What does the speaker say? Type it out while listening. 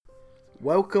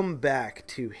Welcome back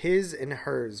to His and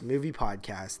Hers Movie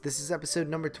Podcast. This is episode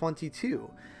number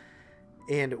 22,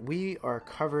 and we are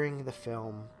covering the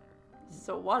film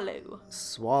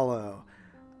Swallow.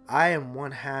 I am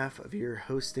one half of your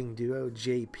hosting duo,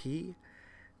 JP.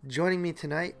 Joining me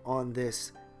tonight on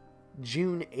this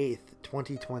June 8th,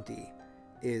 2020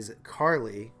 is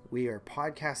Carly. We are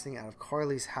podcasting out of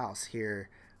Carly's house here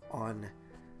on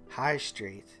High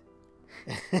Street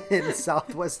in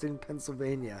southwestern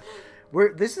Pennsylvania.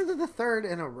 This is the third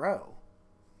in a row.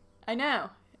 I know.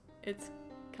 It's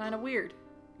kind of weird.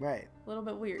 Right. A little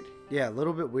bit weird. Yeah, a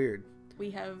little bit weird. We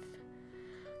have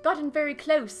gotten very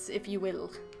close, if you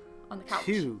will, on the couch.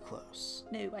 Too close.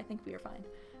 No, I think we are fine.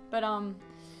 But,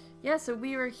 yeah, so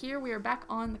we are here. We are back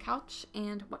on the couch.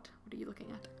 And what? What are you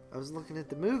looking at? I was looking at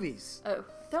the movies. Oh,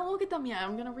 don't look at them yet.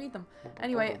 I'm going to read them.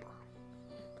 Anyway,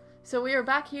 so we are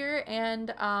back here.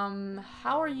 And,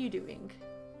 how are you doing,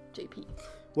 JP?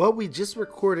 Well, we just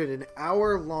recorded an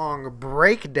hour-long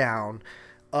breakdown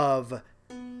of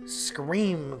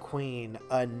Scream Queen,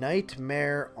 A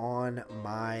Nightmare on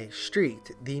My Street,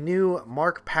 the new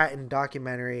Mark Patton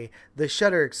documentary, the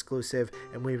Shudder exclusive,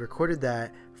 and we recorded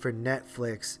that for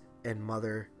Netflix and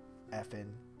Mother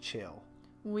Effin' Chill.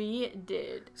 We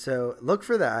did. So look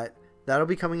for that. That'll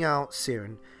be coming out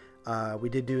soon. We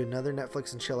did do another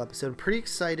Netflix and Chill episode. I'm pretty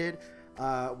excited.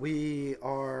 We're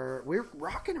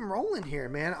rocking and rolling here,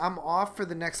 man. I'm off for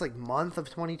the next month of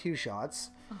 22 shots.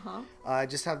 I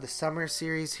just have the summer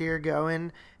series here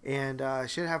going, and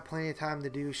should have plenty of time to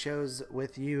do shows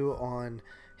with you on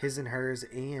His and Hers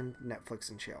and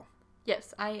Netflix and Chill.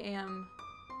 Yes, I am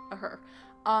a her.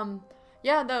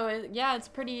 It's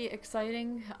pretty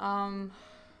exciting.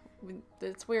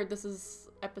 It's weird. This is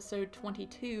episode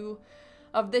 22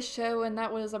 of this show, and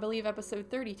that was, I believe, episode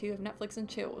 32 of Netflix and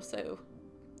Chill. So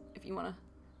if you want to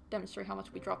demonstrate how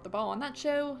much we dropped the ball on that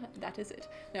show, that is it.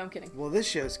 No, I'm kidding. Well, this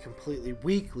show's completely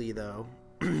weekly, though.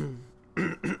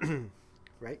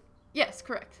 Right? Yes,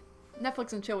 correct.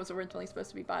 Netflix and Chill was originally supposed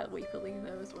to be bi-weekly.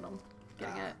 That was what I'm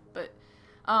getting at. But,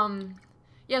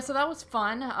 yeah, so that was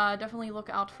fun. Definitely look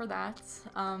out for that.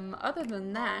 Other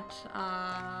than that,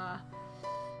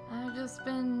 I've just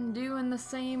been doing the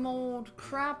same old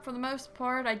crap for the most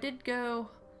part.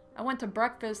 I went to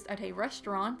breakfast at a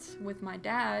restaurant with my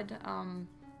dad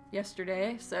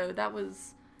yesterday, so that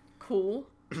was cool.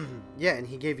 Yeah, and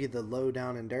he gave you the low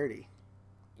down and dirty.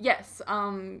 Yes,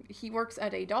 he works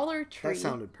at a Dollar Tree. That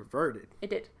sounded perverted. It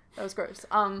did. That was gross.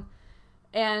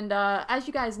 And as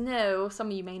you guys know, some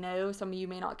of you may know, some of you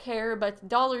may not care, but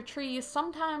Dollar Trees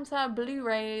sometimes have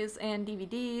Blu-rays and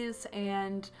DVDs,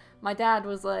 and my dad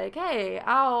was like, hey,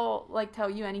 I'll tell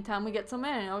you anytime we get some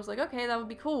in. And I was like, okay, that would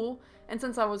be cool. And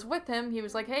since I was with him, he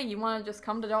was like, hey, you want to just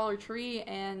come to Dollar Tree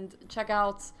and check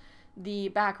out the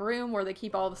back room where they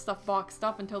keep all the stuff boxed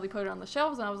up until they put it on the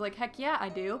shelves? And I was like, heck yeah, I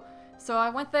do. So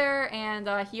I went there, and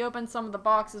he opened some of the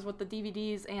boxes with the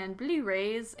DVDs and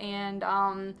Blu-rays, and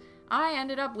I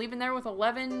ended up leaving there with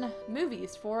 11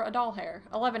 movies for a doll hair.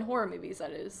 11 horror movies,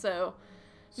 that is. So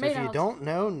if you don't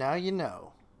know, now you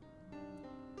know.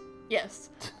 Yes.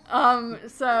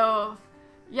 So,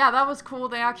 yeah, that was cool.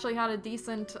 They actually had a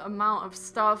decent amount of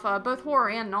stuff, both horror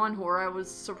and non-horror. I was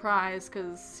surprised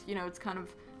because, it's kind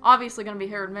of obviously going to be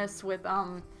hit or miss with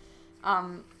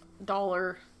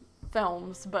dollar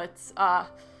films, but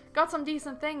got some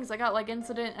decent things. I got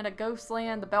Incident at a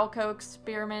Ghostland, The Belko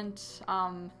Experiment,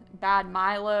 Bad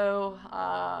Milo,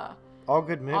 all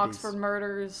good movies. Oxford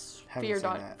Murders, Fear.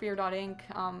 Inc.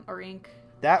 Or Inc.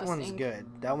 That one's Inc. good.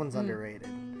 That one's underrated.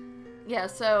 Yeah,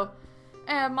 so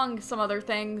among some other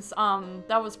things,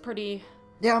 that was pretty.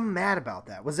 Yeah, I'm mad about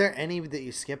that. Was there any that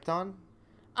you skipped on?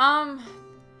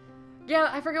 Yeah,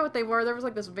 I forget what they were. There was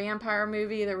this vampire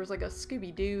movie. There was a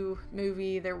Scooby-Doo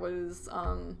movie. There was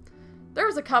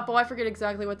a couple. I forget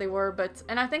exactly what they were,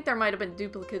 and I think there might have been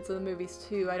duplicates of the movies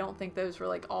too. I don't think those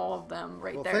were all of them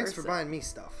there. Well, thanks for buying me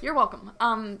stuff. You're welcome.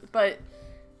 But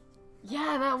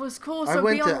yeah, that was cool. So I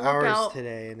went be on to the lookout. ours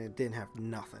today, and it didn't have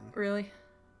nothing. Really?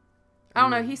 I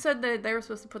don't know. He said that they were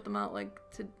supposed to put them out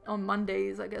on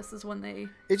Mondays, I guess, is when they.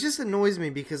 It just annoys me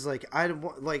because I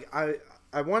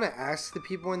want to ask the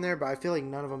people in there, but I feel like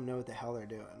none of them know what the hell they're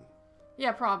doing.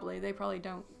 Yeah, probably. They probably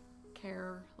don't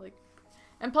care.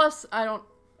 And plus, I don't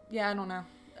know.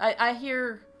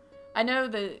 I know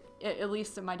that at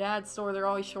least at my dad's store, they're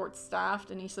always short-staffed,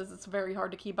 and he says it's very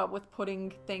hard to keep up with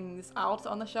putting things out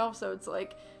on the shelf, so it's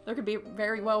there could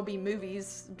very well be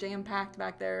movies jam-packed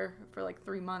back there for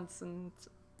 3 months, and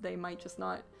they might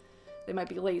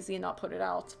be lazy and not put it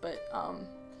out, but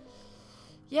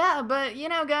Yeah, but, you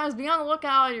know, guys, be on the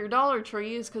lookout at your Dollar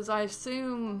Trees, because I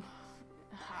assume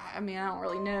I mean, I don't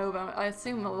really know, but I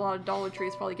assume a lot of Dollar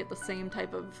Trees probably get the same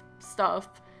type of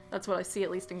stuff. That's what I see,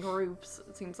 at least in groups.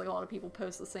 It seems like a lot of people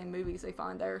post the same movies they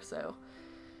find there, so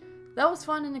that was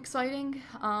fun and exciting.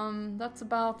 That's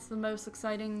about the most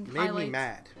exciting Made me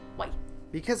mad. Why?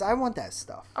 Because I want that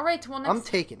stuff. All right, well, I'm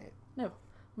taking it. No. Well,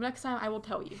 next time I will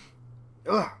tell you.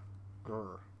 Ugh.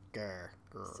 Grr, grr,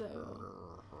 grr, So...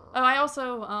 grr. Oh, I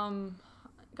also,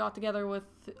 got together with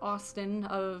Austin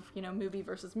of, Movie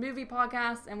versus Movie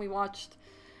podcast, and we watched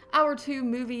our 2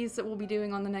 movies that we'll be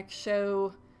doing on the next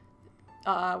show.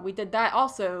 We did that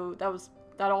also.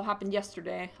 That all happened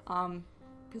yesterday,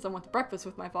 because I went to breakfast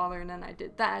with my father, and then I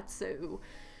did that, so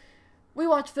we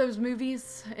watched those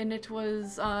movies, and it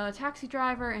was Taxi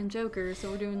Driver and Joker, so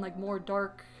we're doing, like, more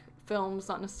dark films,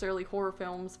 not necessarily horror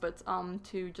films, but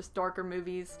 2 just darker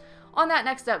movies on that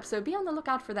next episode. Be on the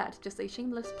lookout for that. Just a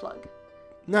shameless plug.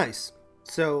 Nice.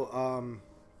 So,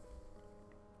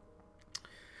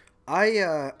 I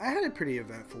had a pretty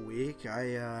eventful week.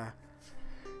 I,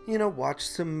 watched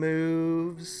some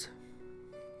moves.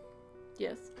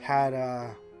 Yes. Had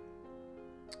a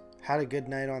good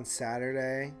night on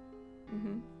Saturday.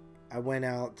 Mm-hmm. I went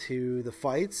out to the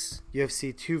fights,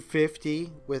 UFC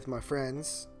 250 with my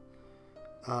friends,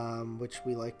 which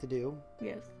we like to do.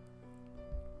 Yes.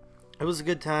 It was a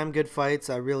good time, good fights.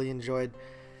 I really enjoyed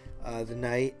the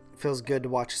night. Feels good to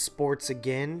watch sports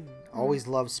again. Always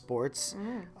love sports.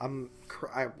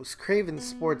 I was craving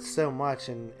sports so much,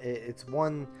 and it's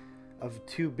one of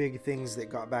 2 big things that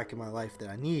got back in my life that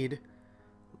I need.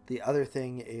 The other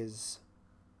thing is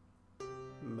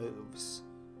moves.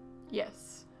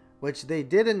 Yes. Which they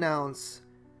did announce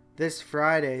this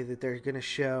Friday that they're going to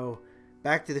show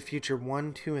Back to the Future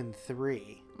 1, 2, and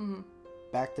 3. Mm-hmm.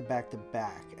 Back to back to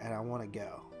back, and I want to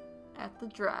go. At the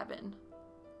drive-in.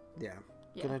 Yeah.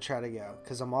 Gonna try to go,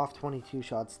 because I'm off 22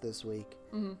 shots this week,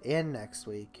 and next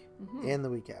week, and the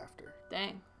week after.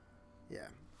 Dang. Yeah.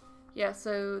 Yeah,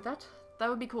 so that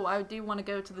would be cool. I do want to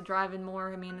go to the drive-in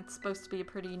more. I mean, it's supposed to be a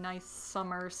pretty nice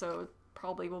summer, so it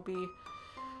probably will be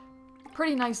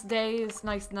pretty nice days,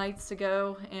 nice nights to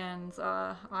go, and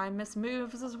I miss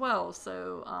moves as well,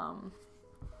 so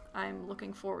I'm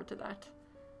looking forward to that.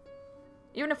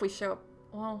 Even if we show up,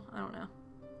 well, I don't know.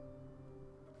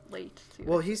 Late.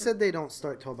 Well, he said they don't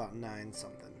start till about 9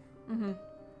 something. Mm-hmm.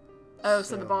 Oh,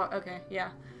 so the box. Okay,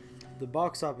 yeah. The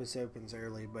box office opens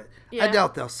early, but Yeah. I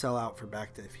doubt they'll sell out for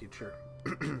Back to the Future.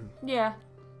 Yeah,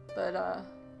 but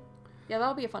yeah,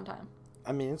 that'll be a fun time.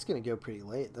 I mean, it's gonna go pretty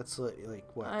late. That's like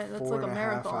what, That's 4.5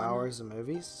 marathon. hours of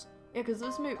movies? Yeah, because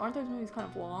aren't those movies kind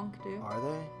of long too? Are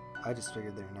they? I just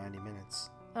figured they were 90 minutes.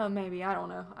 Oh, maybe, I don't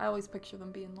know. I always picture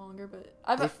them being longer, but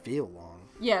They feel long.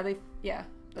 Yeah,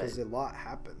 Because a lot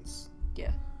happens.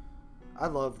 Yeah. I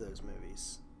love those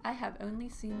movies. I have only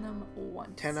seen them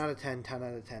once. 10 out of 10, 10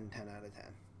 out of 10, 10 out of 10.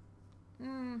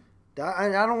 Mm.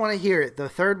 I don't want to hear it. The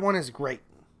third one is great.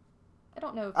 I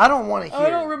don't know. I don't want to hear I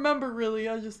don't it. remember really.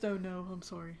 I just don't know. I'm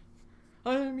sorry.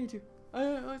 Me too.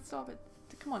 Stop it.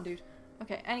 Come on, dude.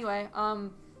 Okay. Anyway,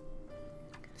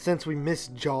 Since we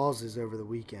missed Jaws is over the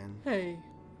weekend. Hey.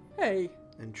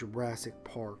 And Jurassic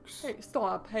Parks. Hey,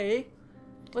 stop. Hey.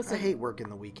 Listen. I hate working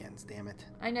the weekends, damn it.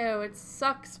 I know, it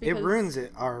sucks because... It ruins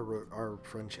our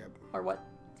friendship. Or what?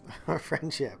 Our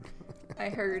friendship. I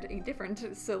heard a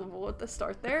different syllable at the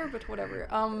start there, but whatever.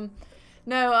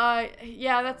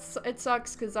 It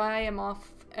sucks because I am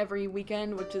off every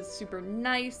weekend, which is super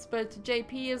nice, but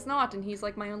JP is not, and he's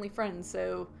like my only friend,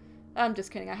 so... I'm just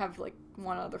kidding, I have like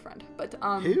one other friend, but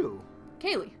Who?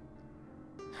 Kaylee.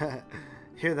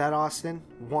 Hear that, Austin?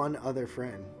 One other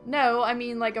friend. No, I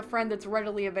mean like a friend that's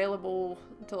readily available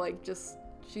to like just...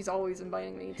 She's always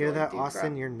inviting me to Hear that, do Austin?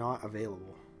 crap. You're not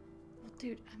available. Well,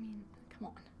 dude, I mean, come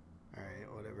on.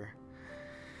 Alright, whatever.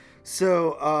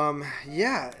 So,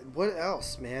 yeah, what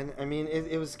else, man? I mean,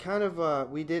 it was kind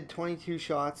of, we did 22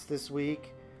 shots this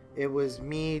week. It was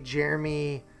me,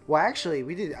 Jeremy... Well, actually,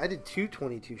 I did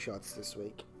 22 shots this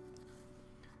week.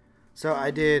 So, I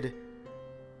did...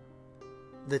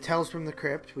 The Tales from the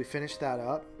Crypt, we finished that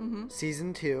up. Mm-hmm.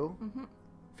 Season 2. Mm-hmm.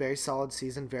 Very solid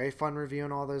season. Very fun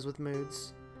reviewing all those with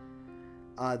moods.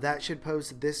 That should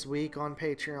post this week on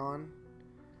Patreon.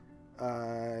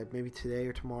 Maybe today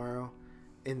or tomorrow.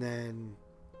 And then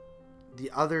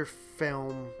the other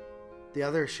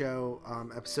show,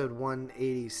 episode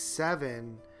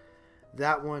 187,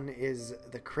 that one is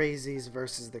The Crazies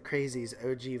versus The Crazies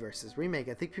OG versus Remake.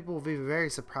 I think people will be very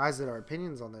surprised at our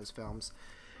opinions on those films.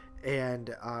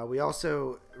 And we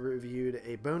also reviewed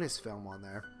a bonus film on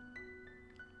there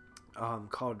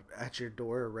called At Your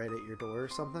Door or Right at Your Door or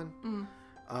something.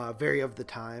 Mm. Very of the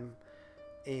time.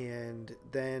 And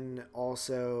then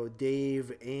also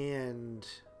Dave and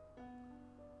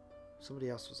somebody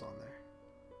else was on there.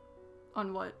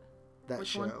 On what? That Which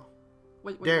show. one?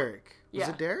 Wait, Derek. Was Yeah.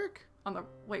 it Derek? On the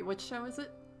wait, which show is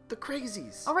it? The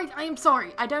Crazies. All right, I am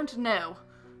sorry. I don't know.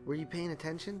 Were you paying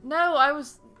attention? No, I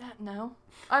was no.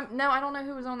 No, I don't know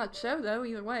who was on that show though.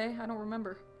 Either way, I don't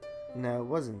remember. No, it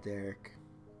wasn't Derek.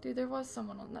 Dude, there was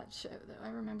someone on that show though. I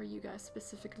remember you guys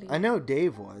specifically I know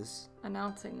Dave was.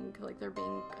 announcing like there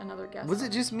being another guest. Was on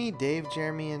it just me, Dave,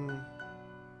 Jeremy, and...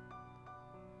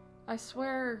 I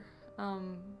swear,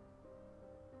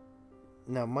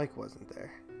 No, Mike wasn't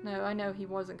there. no, I know he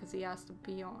wasn't because he asked to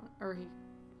be on, and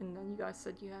then you guys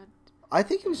said you had. I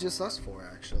think it was just us four,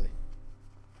 actually.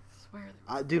 I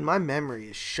swear. Dude, my memory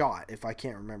is shot if I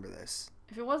can't remember this.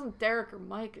 If it wasn't Derek or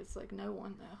Mike, it's like no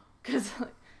one though, because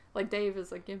like Dave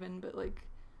is like given, but like.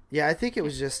 Yeah, I think it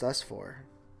was just us four.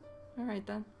 All right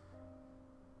then.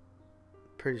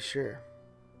 Pretty sure.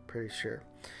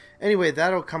 Anyway,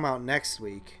 that'll come out next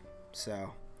week.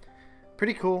 So,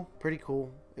 pretty cool.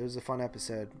 It was a fun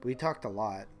episode. We talked a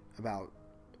lot about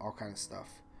all kind of stuff.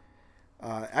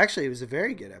 Actually, it was a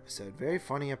very good episode. Very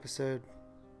funny episode.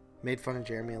 Made fun of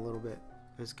Jeremy a little bit.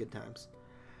 It was good times.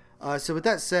 So with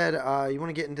that said, you want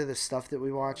to get into the stuff that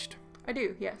we watched? I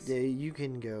do, yes. Yeah, you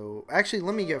can go. Actually,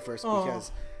 let me go first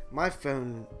because my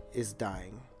phone is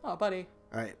dying. Oh, buddy.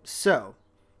 All right, so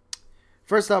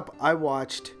first up, I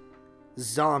watched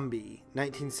Zombie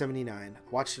 1979.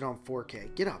 Watched it on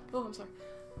 4K. Get up. Oh, I'm sorry.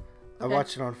 I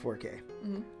watched it on 4K.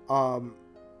 Mm-hmm.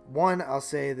 One, I'll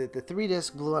say that the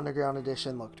 3-disc Blue Underground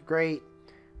edition looked great,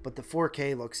 but the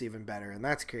 4K looks even better, and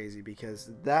that's crazy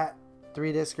because that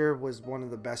 3-discer was one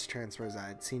of the best transfers I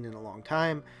had seen in a long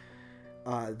time.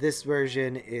 This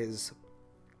version is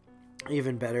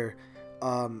even better.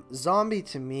 Zombie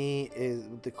to me is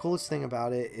the coolest thing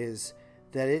about it is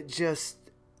that it just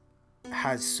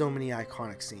has so many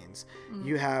iconic scenes. Mm-hmm.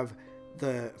 You have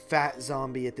the fat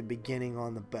zombie at the beginning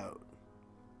on the boat.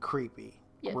 Creepy.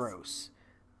 Yes. Gross.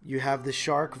 You have the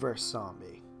shark versus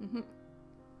zombie. Mm-hmm.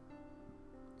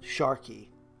 Sharky.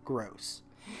 Gross.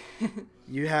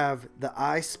 You have the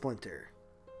eye splinter.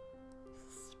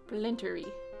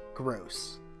 Splintery.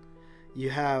 Gross. You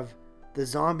have the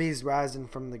zombies rising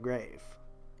from the grave.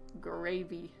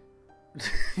 Gravy.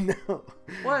 No.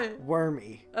 What?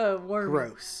 Wormy. Oh, wormy.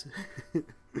 Gross.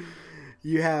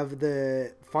 You have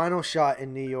the final shot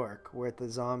in New York where the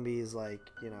zombies, like,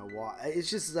 it's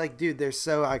just like, dude, they're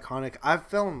so iconic. I've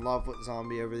fell in love with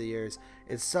Zombie over the years.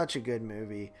 It's such a good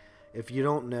movie. If you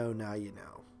don't know, now you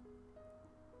know.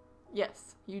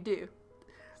 Yes, you do.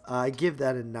 I give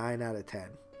that a 9 out of 10.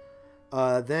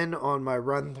 Then on my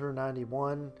run through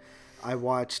 91, I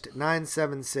watched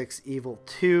 976 Evil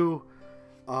 2.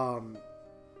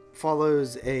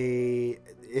 Follows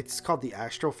it's called The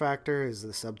Astral Factor is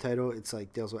the subtitle. It's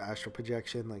like deals with astral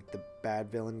projection, like the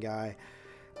bad villain guy.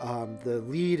 The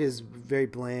lead is very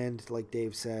bland, like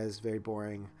Dave says, very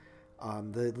boring.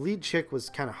 The lead chick was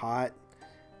kind of hot,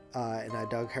 and I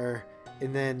dug her.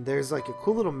 And then there's like a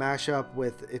cool little mashup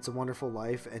with It's a Wonderful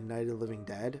Life and Night of the Living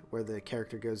Dead, where the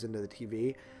character goes into the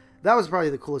TV. That was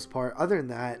probably the coolest part. Other than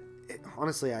that,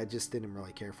 honestly, I just didn't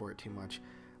really care for it too much.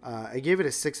 I gave it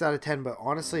a 6 out of 10, but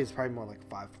honestly, it's probably more like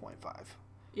 5.5.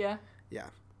 Yeah? Yeah.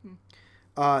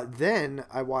 Then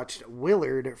I watched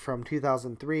Willard from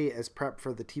 2003 as prep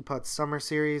for the Teapot Summer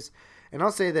Series. And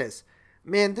I'll say this.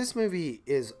 Man, this movie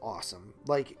is awesome.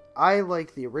 Like, I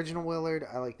like the original Willard.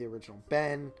 I like the original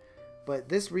Ben. But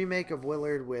this remake of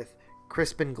Willard with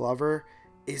Crispin Glover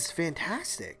is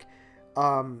fantastic.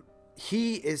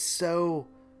 He is so...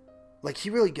 Like,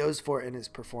 he really goes for it in his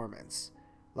performance.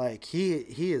 Like, he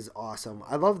is awesome.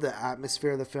 I love the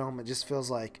atmosphere of the film. It just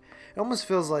feels like... It almost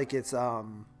feels like it's,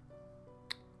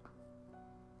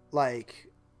 like...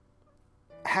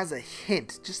 has a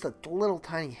hint, just a little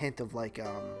tiny hint of, like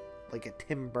a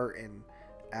Tim Burton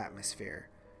atmosphere.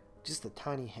 Just a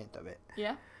tiny hint of it.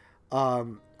 Yeah.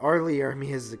 R. Lee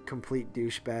Ermey is a complete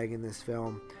douchebag in this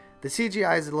film. The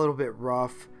CGI is a little bit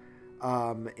rough.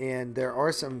 And there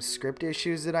are some script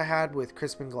issues that I had with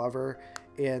Crispin Glover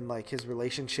and like his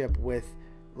relationship with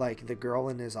like the girl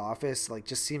in his office, like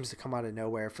just seems to come out of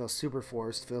nowhere. Feels super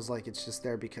forced. Feels like it's just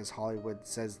there because Hollywood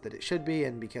says that it should be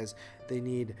and because they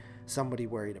need somebody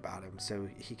worried about him so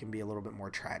he can be a little bit more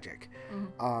tragic.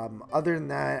 Mm-hmm. Other than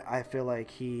that, I feel like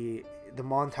the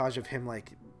montage of him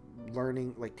like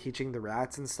learning, like teaching the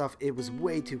rats and stuff, it was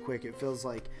way too quick. It feels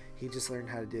like he just learned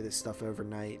how to do this stuff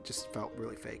overnight. It just felt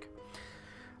really fake.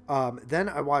 Then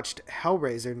I watched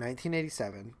Hellraiser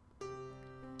 1987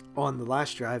 on the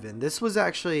last drive-in. This was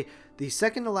actually the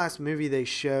second to last movie they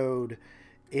showed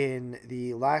in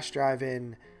the last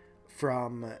drive-in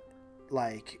from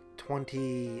like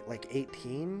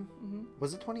 2018. Mm-hmm.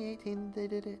 Was it 2018 they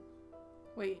did it?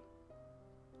 Wait,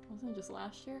 wasn't it just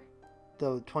last year?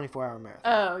 The 24-hour marathon.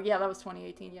 Oh, yeah, that was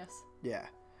 2018, yes. Yeah.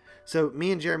 So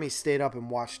me and Jeremy stayed up and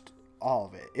watched all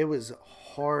of it. It was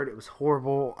hard. It was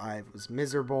horrible. I was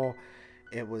miserable.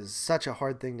 It was such a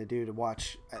hard thing to do to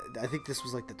watch. I think this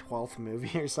was like the 12th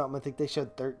movie or something. I think they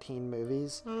showed 13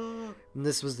 movies. And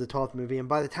this was the 12th movie. And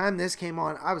by the time this came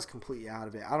on, I was completely out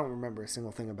of it. I don't remember a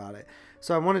single thing about it.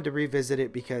 So I wanted to revisit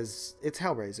it because it's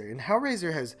Hellraiser. And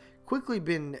Hellraiser has quickly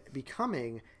been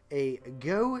becoming a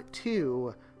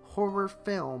go-to horror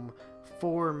film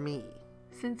for me.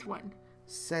 Since when?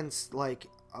 Since, like,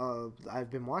 I've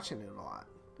been watching it a lot.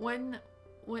 When,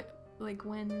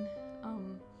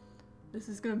 this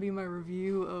is gonna be my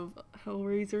review of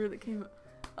Hellraiser that came out.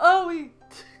 Oh, wait!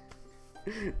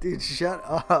 Dude, shut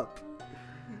up.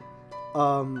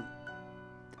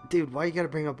 Dude, why you gotta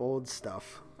bring up old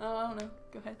stuff? Oh, I don't know.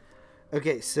 Go ahead.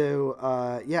 Okay, so,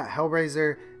 yeah,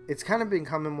 Hellraiser, it's kind of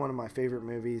becoming one of my favorite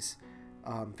movies.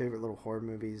 Favorite little horror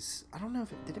movies. I don't know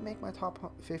if did it make my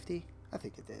top 50? I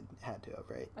think it did. It had to have,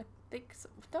 right? I think so.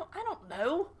 I don't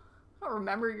know. I don't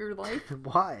remember your life.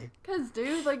 Why? Because,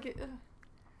 dude, like...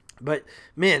 But,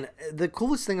 man, the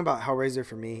coolest thing about Hellraiser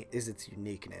for me is its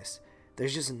uniqueness.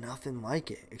 There's just nothing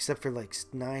like it, except for, like,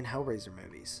 9 Hellraiser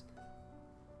movies.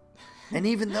 And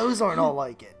even those aren't all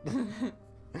like it.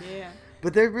 Yeah.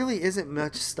 But there really isn't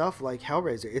much stuff like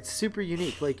Hellraiser. It's super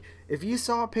unique. Like, if you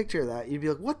saw a picture of that, you'd be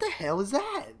like, what the hell is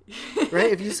that?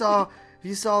 Right? If you saw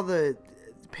the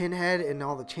Pinhead and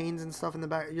all the chains and stuff in the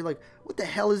back, you're like, what the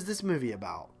hell is this movie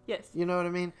about? Yes. You know what I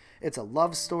mean? It's a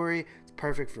love story. It's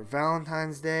perfect for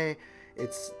Valentine's Day.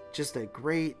 It's just a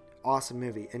great, awesome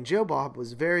movie. And Joe Bob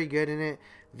was very good in it.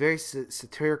 Very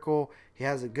satirical. He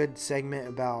has a good segment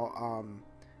about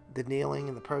the kneeling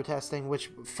and the protesting,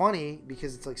 which funny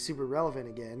because it's like super relevant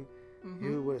again. Mm-hmm.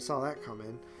 Who would have saw that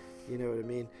coming? You know what I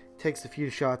mean? Takes a few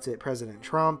shots at President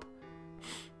Trump.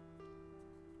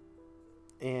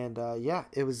 And yeah,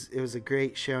 it was a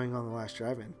great showing on the last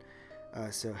drive-in.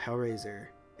 So Hellraiser,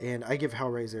 and I give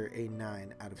Hellraiser a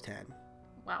 9 out of 10.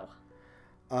 Wow.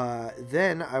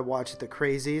 Then I watched The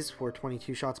Crazies for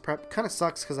 22 Shots Prep. Kind of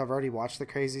sucks because I've already watched The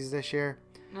Crazies this year.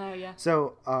 Oh yeah.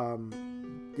 So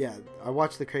yeah, I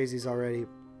watched The Crazies already.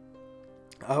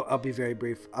 I'll be very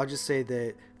brief. I'll just say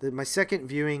that my second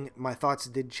viewing, my thoughts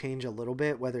did change a little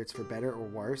bit, whether it's for better or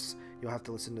worse. You'll have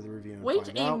to listen to the review and Wait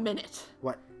find a out. minute.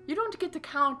 What? You don't get to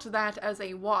count that as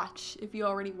a watch if you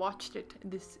already watched it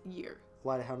this year.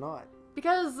 Why the hell not?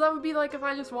 Because that would be like if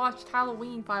I just watched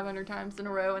Halloween 500 times in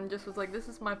a row and just was like, this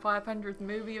is my 500th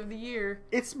movie of the year.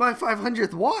 It's my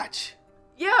 500th watch.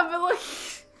 Yeah, but like,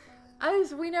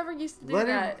 we never used to do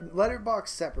that. Letterboxd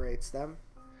separates them.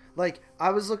 Like, I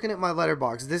was looking at my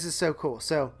Letterboxd. This is so cool.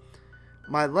 So,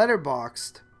 my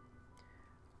Letterboxd,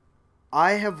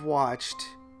 I have watched,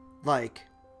 like,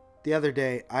 the other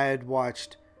day, I had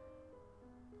watched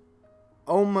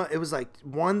it was like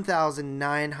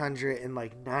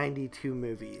 1,992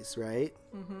 movies, right?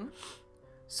 Mm-hmm.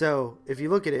 So, if you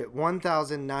look at it,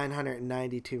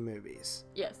 1,992 movies.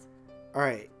 Yes. All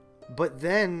right. But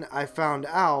then I found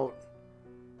out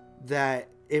that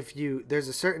there's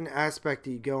a certain aspect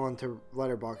that you go onto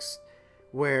Letterboxd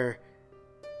where,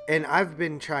 and I've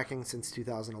been tracking since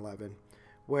 2011,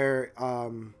 where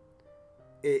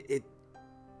it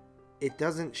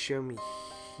doesn't show me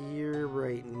here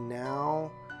right now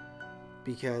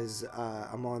because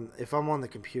if I'm on the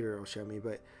computer it'll show me,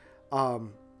 but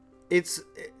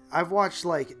I've watched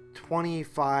like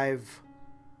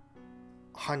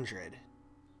 2,500.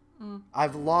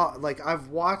 I've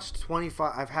watched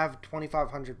 25. I've had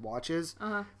 2,500 watches,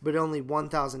 but only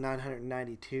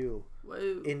 1,992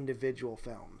 individual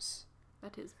films.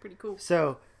 That is pretty cool.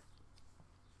 So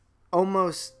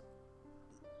almost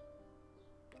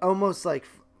like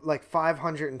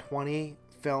 520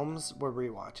 films were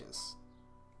rewatches.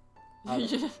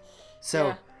 So,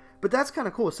 yeah. But that's kind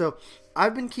of cool. So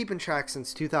I've been keeping track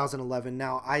since 2011.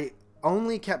 Now I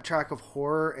only kept track of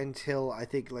horror until I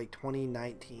think like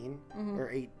 2019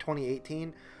 or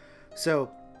 2018.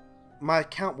 So my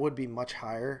count would be much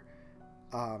higher.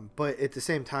 But at the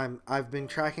same time, I've been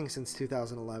tracking since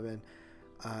 2011.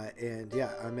 And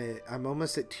yeah, I'm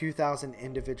almost at 2,000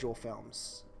 individual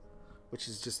films, which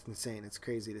is just insane. It's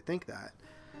crazy to think that.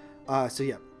 So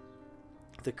yeah,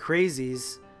 The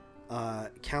Crazies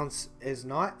counts as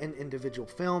not an individual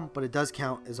film, but it does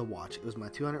count as a watch. It was my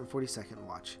 242nd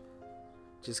watch.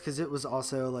 Just because it was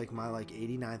also like my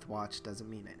 89th watch doesn't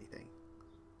mean anything.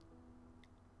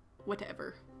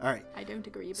 Whatever. All right. I don't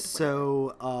agree, but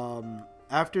so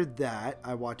After that,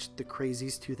 I watched The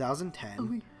Crazies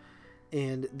 2010.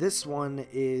 And this one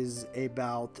is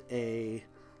about a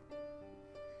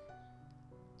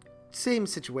same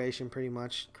situation pretty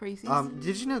much. Crazies?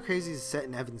 Did you know Crazies is set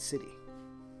in Evans City?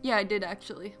 Yeah, I did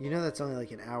actually. You know that's only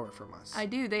like an hour from us. I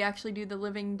do. They actually do the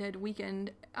Living Dead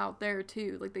weekend out there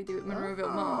too, like they do at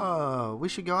Monroeville Mall. Oh, we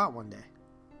should go out one day.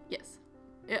 Yes.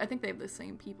 I think they have the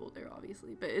same people there,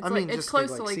 obviously, but it's it's just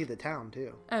close to like see the town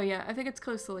too. Oh yeah, I think it's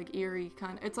close to like Erie,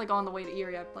 kind of. It's like on the way to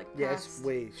Erie, like Yeah, past it's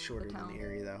way shorter than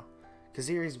Erie though, because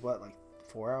Erie's what, like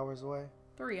 4 hours away.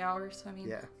 3 hours. I mean.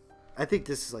 Yeah, I think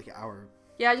this is like an hour.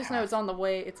 Yeah, I just know it's on the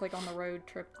way. It's like on the road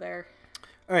trip there.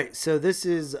 All right, so this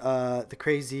is the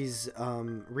Crazies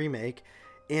remake,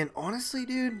 and honestly,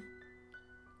 dude,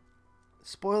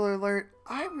 spoiler alert,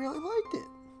 I really liked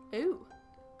it. Ooh.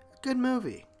 Good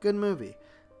movie. Good movie.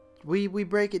 We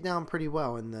break it down pretty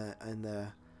well in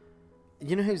the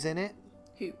you know who's in it?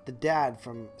 Who? The dad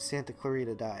from Santa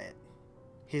Clarita Diet.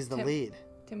 He's the lead.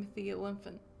 Timothy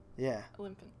Olyphant. Yeah.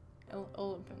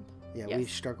 Olyphant. Yeah, yes. We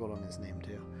struggled on his name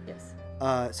too. Yes.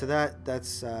 So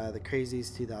that's the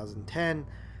Crazies 2010.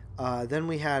 Then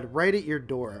we had Right at Your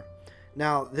Door.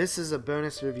 Now, this is a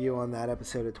bonus review on that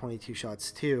episode of 22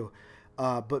 Shots too.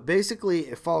 But basically,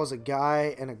 it follows a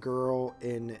guy and a girl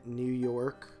in New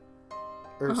York,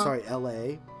 or sorry,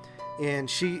 LA, and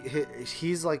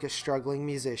he's like a struggling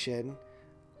musician,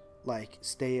 like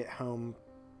stay-at-home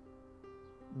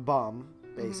bum,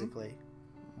 basically.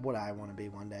 What I want to be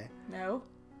one day. No.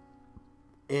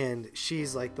 And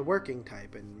she's like the working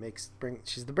type and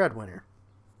she's the breadwinner.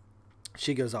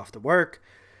 She goes off to work.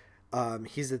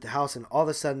 He's at the house, and all of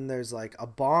a sudden there's like a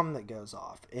bomb that goes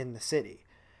off in the city.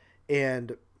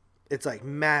 And it's like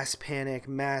mass panic,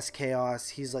 mass chaos.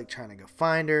 He's like trying to go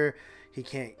find her. He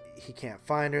can't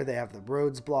find her. They have the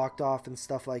roads blocked off and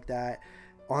stuff like that.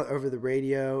 Over the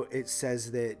radio, it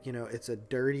says that, it's a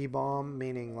dirty bomb,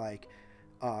 meaning like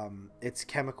it's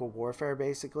chemical warfare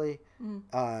basically.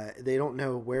 They don't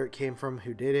know where it came from,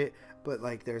 who did it, but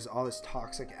like there's all this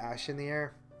toxic ash in the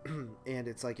air and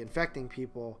it's like infecting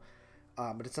people,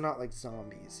 but it's not like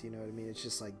zombies, you know what I mean? It's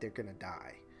just like they're gonna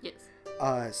die.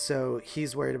 Yes. So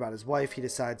he's worried about his wife. He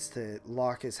decides to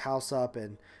lock his house up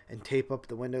and tape up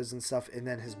the windows and stuff. And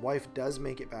then his wife does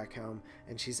make it back home,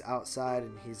 and she's outside,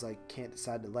 and he's like can't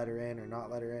decide to let her in or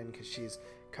not let her in because she's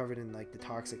covered in like the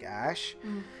toxic ash.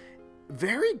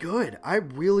 Very good. I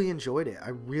really enjoyed it. I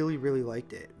really, really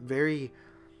liked it. Very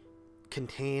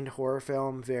contained horror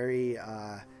film. Very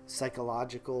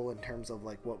psychological in terms of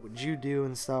like what would you do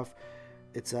and stuff.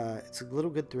 It's a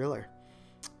little good thriller.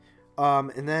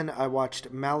 And then I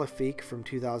watched Malefique from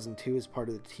 2002 as part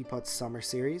of the Teapot Summer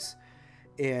series.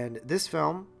 And this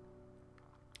film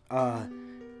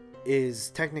is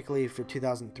technically for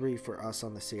 2003 for us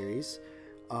on the series.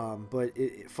 But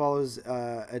it follows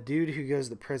a dude who goes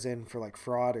to prison for like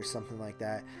fraud or something like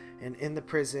that. And in the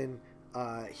prison,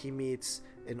 he meets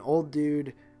an old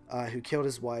dude who killed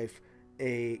his wife,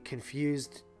 a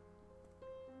confused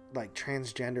like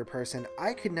transgender person.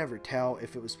 I could never tell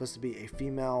if it was supposed to be a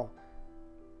female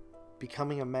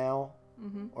becoming a male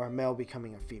or a male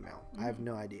becoming a female. I have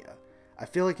no idea. I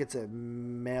feel like it's a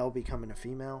male becoming a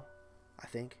female, I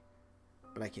think,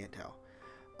 but I can't tell.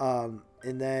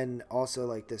 And then also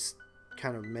like this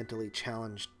kind of mentally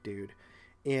challenged dude,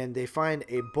 and they find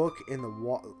a book in the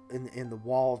wall in the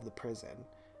wall of the prison,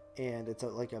 and it's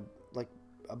like a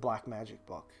black magic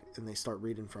book, and they start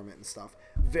reading from it and stuff.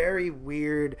 Very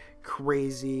weird,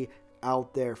 crazy,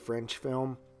 out there French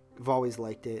film. I've always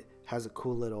liked it. Has a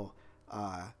cool little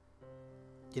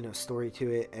story to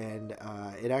it, and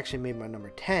it actually made my number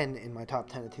 10 in my top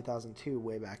 10 of 2002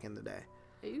 way back in the day.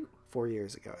 Ooh. 4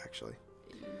 years ago, actually.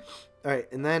 All right,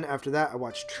 and then after that, I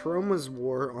watched Troma's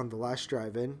War on the last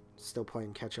drive-in. Still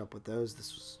playing catch up with those.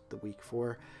 This was the week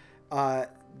 4.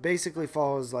 Basically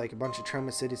follows like a bunch of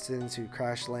Troma citizens who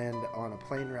crash land on a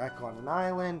plane wreck on an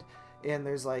island, and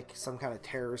there's like some kind of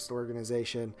terrorist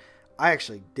organization. I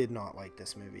actually did not like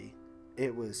this movie.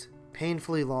 It was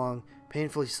painfully long,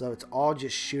 painfully slow. It's all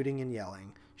just shooting and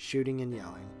yelling, shooting and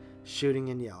yelling, shooting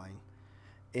and yelling,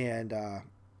 and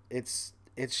it's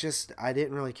just, I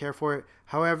didn't really care for it.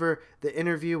 However, the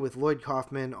interview with Lloyd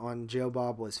Kaufman on Joe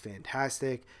Bob was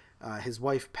fantastic. His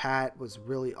wife Pat was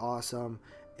really awesome,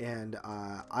 and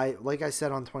like I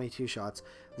said on 22 Shots,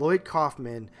 Lloyd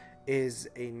Kaufman is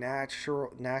a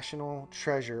national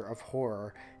treasure of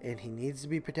horror, and he needs to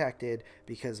be protected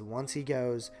because once he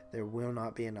goes, there will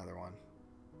not be another one.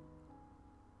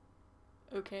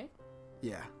 Okay.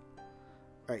 Yeah.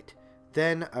 Right.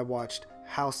 Then I watched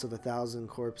House of a Thousand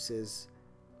Corpses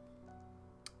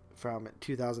from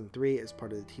 2003 as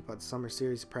part of the Teapot Summer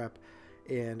series prep,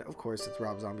 And, of course, it's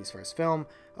Rob Zombie's first film.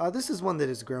 This is one that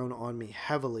has grown on me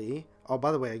heavily. Oh,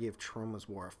 by the way, I gave Trauma's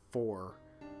War a 4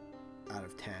 out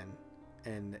of 10.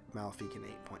 And Malefic an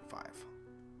 8.5.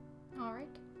 All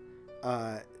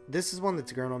right. This is one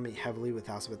that's grown on me heavily with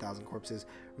House of a Thousand Corpses.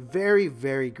 Very,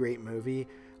 very great movie.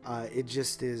 It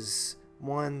just is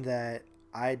one that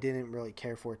I didn't really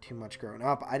care for too much growing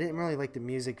up. I didn't really like the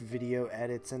music video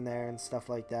edits in there and stuff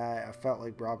like that. I felt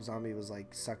like Rob Zombie was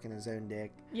like sucking his own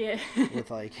dick. Yeah. With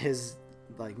like his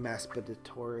like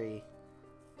masturbatory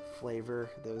flavor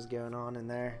that was going on in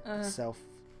there. Self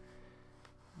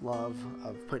love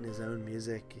of putting his own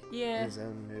music in his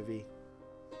own movie.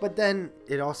 But then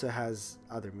it also has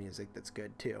other music that's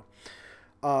good too.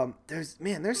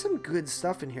 There's some good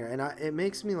stuff in here, and it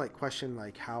makes me like question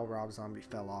like how Rob Zombie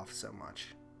fell off so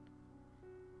much.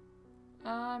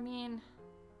 I mean,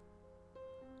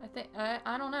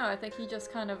 I don't know. I think he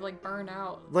just kind of like burned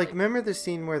out. Like, remember the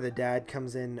scene where the dad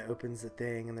comes in, and opens the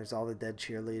thing, and there's all the dead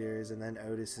cheerleaders, and then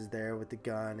Otis is there with the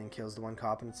gun and kills the one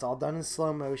cop, and it's all done in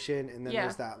slow motion, and then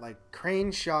there's that like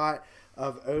crane shot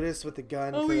of Otis with the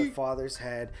gun for the father's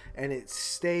head, and it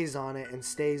stays on it and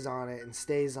stays on it and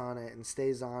stays on it and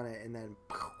stays on it, and then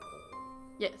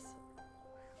yes,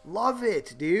 love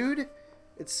it, dude.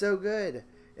 It's so good.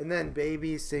 And then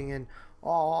Baby singing,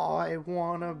 I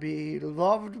wanna be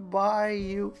loved by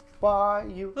you,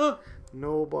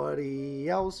 nobody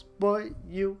else but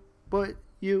you,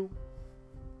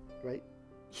 right?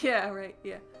 Yeah, right,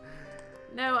 yeah.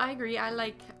 No, I agree. I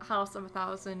like House of a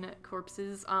Thousand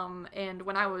Corpses. And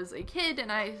when I was a kid and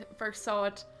I first saw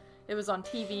it, it was on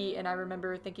TV, and I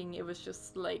remember thinking it was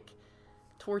just like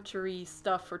torture-y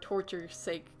stuff for torture's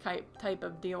sake type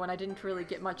of deal, and I didn't really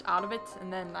get much out of it.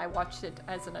 And then I watched it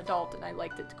as an adult, and I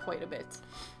liked it quite a bit.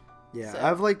 Yeah, so.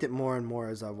 I've liked it more and more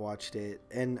as I've watched it,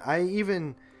 and I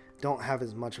even don't have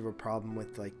as much of a problem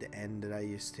with like the end that I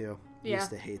used to. I used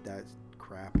to hate that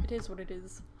crap. It is what it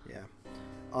is. Yeah.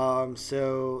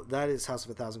 So that is House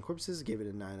of a Thousand Corpses. Gave it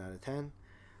a 9 out of 10.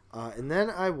 And then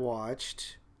I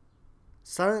watched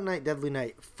Silent Night, Deadly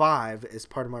Night 5 as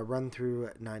part of my run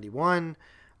through 91.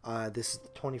 This is the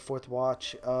 24th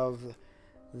watch of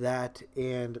that.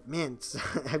 And man,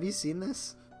 have you seen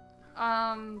this?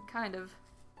 Kind of.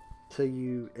 So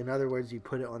in other words, you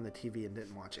put it on the TV and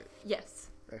didn't watch it? Yes.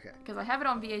 Okay. Because I have it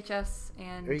on VHS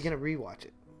and... Are you going to rewatch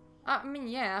it? I mean,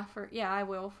 yeah, I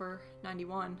will for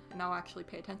 91, and I'll actually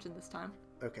pay attention this time.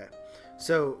 Okay.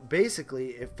 So,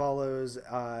 basically, it follows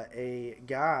a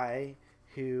guy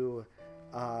who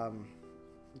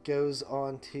goes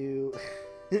on to...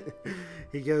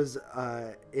 he goes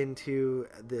into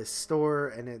this store,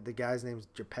 and the guy's name's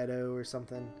Geppetto or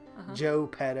something. Uh-huh. Joe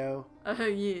Petto. Oh,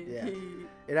 yeah.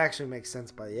 It actually makes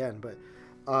sense by the end, but...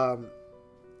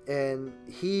 and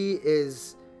he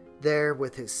is there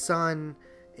with his son...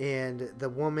 And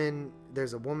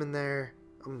there's a woman there.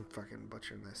 I'm fucking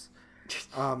butchering this.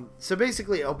 So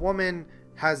basically, a woman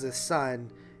has a son,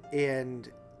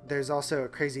 and there's also a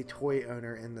crazy toy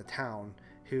owner in the town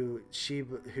who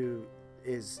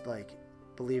is like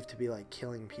believed to be like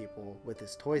killing people with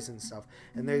his toys and stuff.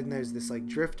 And then there's this like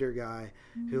drifter guy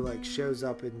who like shows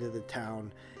up into the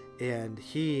town, and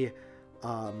he,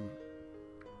 has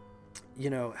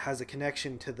a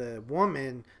connection to the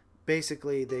woman.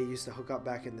 Basically, they used to hook up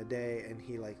back in the day, and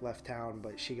he like left town,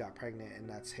 but she got pregnant, and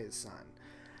that's his son.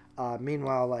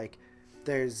 Meanwhile, like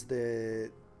there's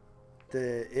it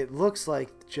looks like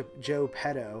Joe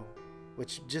Petto,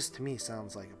 which just to me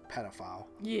sounds like a pedophile.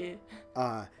 Yeah.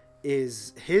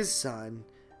 Is his son.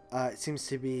 It seems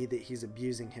to be that he's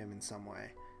abusing him in some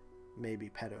way, maybe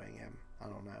pedoing him. I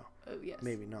don't know. Oh yes.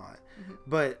 Maybe not. Mm-hmm.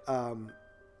 But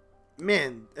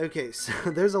man, okay, so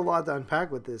there's a lot to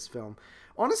unpack with this film.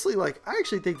 Honestly, like, I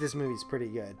actually think this movie's pretty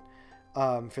good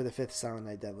for the 5th Silent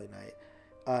Night, Deadly Night.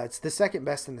 It's the second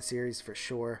best in the series for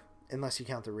sure, unless you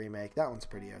count the remake. That one's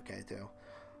pretty okay, too.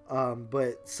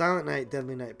 But Silent Night,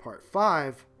 Deadly Night Part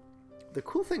 5, the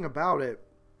cool thing about it,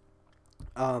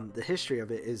 the history of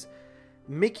it, is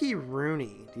Mickey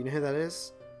Rooney. Do you know who that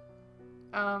is?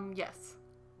 Yes.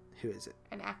 Who is it?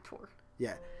 An actor.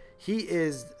 Yeah. He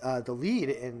is the lead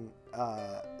in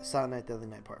Silent Night, Deadly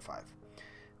Night Part 5.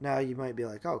 Now, you might be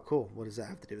like, oh, cool. What does that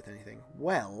have to do with anything?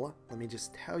 Well, let me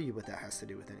just tell you what that has to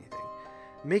do with anything.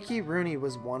 Mickey Rooney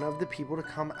was one of the people to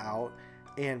come out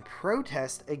and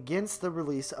protest against the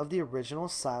release of the original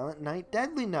Silent Night,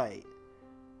 Deadly Night.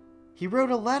 He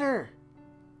wrote a letter.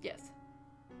 Yes.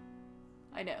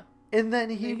 I know. And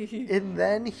then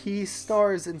he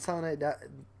stars in Silent Night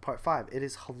Part 5. It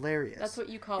is hilarious. That's what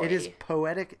you call it. It is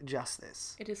poetic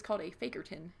justice. It is called a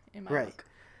fakerton in my book.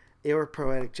 Or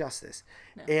poetic justice.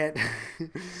 No.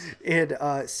 And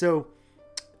so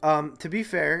To be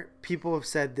fair, people have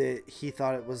said that he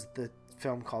thought it was the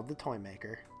film called The Toy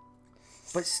Maker.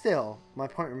 But still, my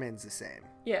point remains the same.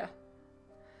 Yeah.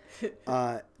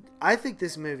 I think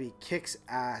this movie kicks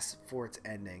ass for its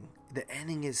ending. The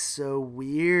ending is so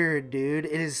weird, dude.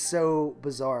 It is so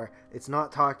bizarre. It's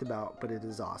not talked about, but it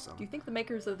is awesome. Do you think the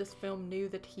makers of this film knew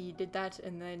that he did that,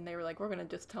 and then they were like, we're going to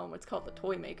just tell him it's called The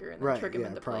Toy Maker, and then trick him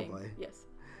into probably. playing? Yes.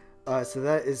 So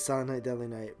that is Silent Night, Deadly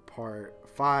Night Part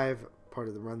 5, part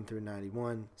of the run through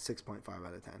 91, 6.5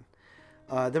 out of 10.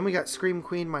 Then we got Scream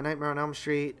Queen, My Nightmare on Elm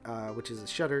Street, which is a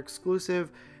Shudder exclusive.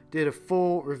 Did a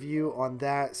full review on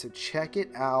that, so check it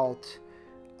out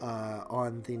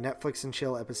on the Netflix and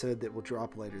Chill episode that will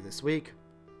drop later this week.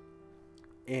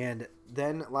 And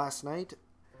then last night,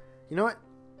 you know what?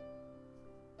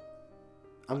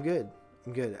 I'm good.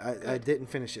 I didn't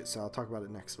finish it, so I'll talk about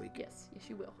it next week. Yes,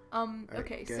 you will. Right,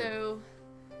 okay, good. so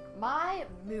my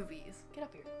movies. Get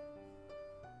up here.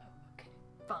 Oh, okay,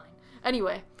 fine.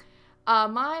 Anyway,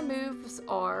 my moves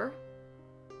are.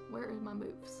 Where are my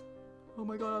moves? Oh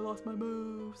my god, I lost my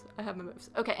moves. I have my moves.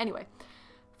 Okay, anyway.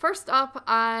 First up,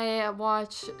 I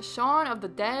watched Shaun of the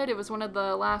Dead. It was one of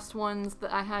the last ones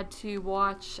that I had to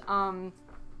watch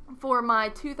for my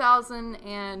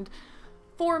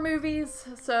 2004 movies.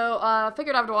 So I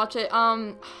figured I would watch it.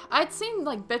 I'd seen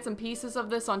like bits and pieces of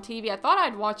this on TV. I thought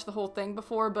I'd watched the whole thing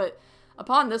before, but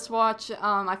upon this watch,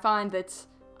 I find that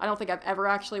I don't think I've ever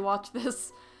actually watched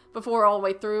this before all the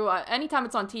way through. Anytime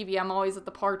it's on TV, I'm always at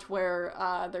the part where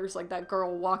there's like that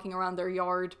girl walking around their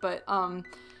yard, but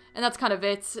and that's kind of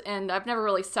it, and I've never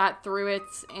really sat through it,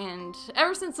 and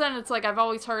ever since then, it's like I've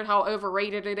always heard how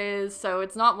overrated it is, so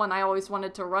it's not one I always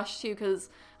wanted to rush to, because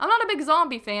I'm not a big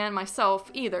zombie fan myself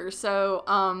either, so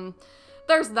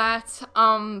there's that.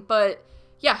 But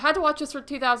yeah, had to watch this for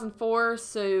 2004,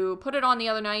 so put it on the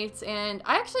other night, and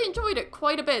I actually enjoyed it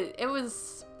quite a bit. It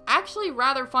was actually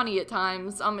rather funny at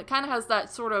times. It kind of has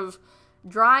that sort of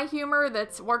dry humor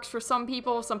that works for some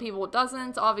people it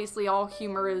doesn't. Obviously, all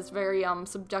humor is very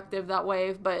subjective that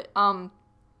way, but I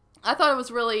thought it was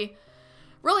really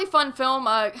fun film.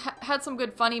 Had some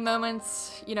good funny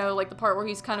moments, you know, like the part where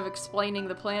he's kind of explaining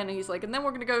the plan, and he's like, and then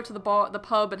we're gonna go to the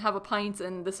pub and have a pint,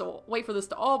 and wait for this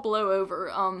to all blow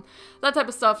over. That type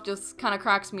of stuff just kind of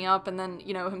cracks me up, and then,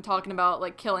 you know, him talking about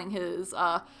like killing his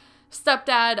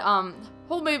stepdad.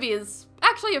 Whole movie is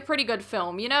actually a pretty good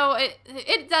film. You know,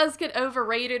 it does get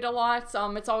overrated a lot.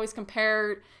 It's always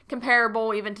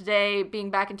comparable even today, being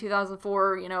back in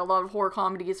 2004. You know, a lot of horror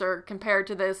comedies are compared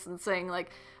to this and saying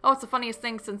like, oh, it's the funniest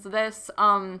thing since this.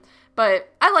 But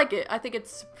I like it. I think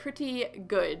it's pretty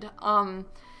good.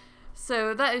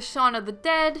 So that is Shaun of the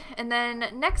Dead. And then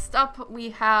next up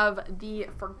we have The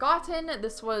Forgotten.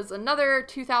 This was another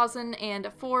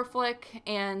 2004 flick,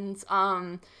 and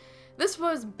this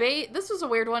was a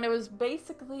weird one. It was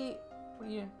basically...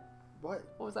 What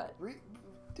was that?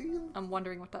 Do you? I'm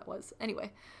wondering what that was.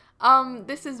 Anyway,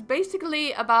 this is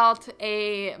basically about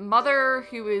a mother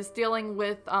who is dealing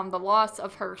with the loss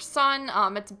of her son.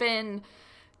 It's been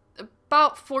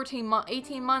about 14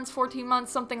 months,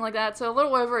 something like that. So a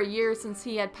little over a year since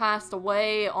he had passed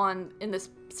away in this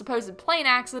supposed plane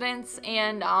accident,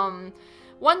 and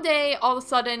one day, all of a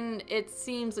sudden, it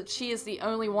seems that she is the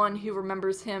only one who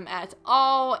remembers him at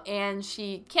all, and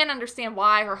she can't understand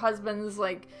why. Her husband's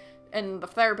like, and the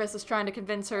therapist is trying to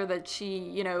convince her that she,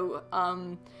 you know,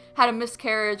 had a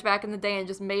miscarriage back in the day and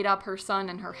just made up her son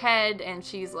in her head, and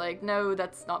she's like, no,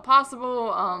 that's not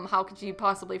possible. How could you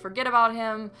possibly forget about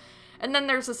him? And then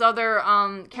there's this other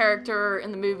character in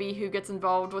the movie who gets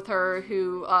involved with her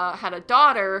who had a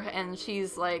daughter, and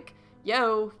she's like,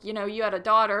 yo, you know, you had a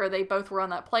daughter, they both were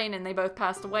on that plane and they both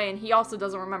passed away, and he also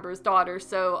doesn't remember his daughter.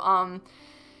 So,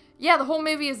 yeah, the whole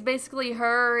movie is basically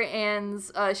her, and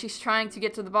she's trying to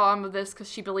get to the bottom of this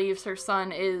because she believes her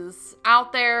son is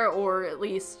out there, or at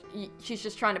least she's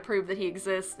just trying to prove that he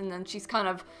exists, and then she's kind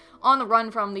of on the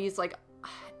run from these, like,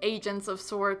 agents of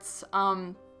sorts.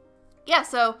 Yeah,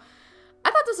 so I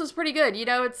thought this was pretty good. You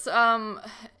know, it's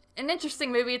an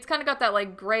interesting movie. It's kind of got that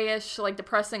like grayish, like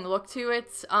depressing look to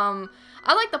it. I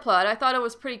like the plot. I thought it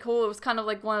was pretty cool. It was kind of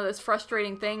like one of those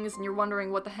frustrating things, and you're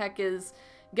wondering what the heck is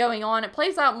going on. It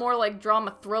plays out more like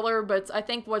drama thriller, but I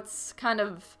think what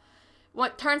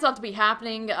turns out to be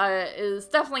happening is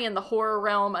definitely in the horror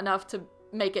realm enough to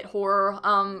make it horror.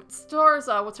 Stars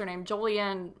what's her name,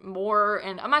 Julianne Moore,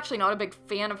 and I'm actually not a big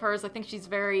fan of hers. I think she's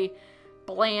very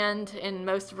bland in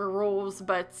most of her roles,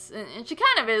 and she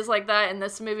kind of is like that in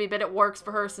this movie, but it works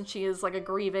for her since she is like a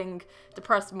grieving,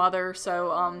 depressed mother,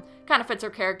 so kind of fits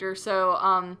her character.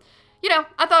 So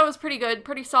I thought it was pretty good,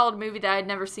 pretty solid movie that I'd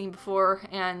never seen before,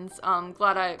 and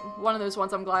one of those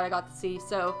ones I'm glad I got to see.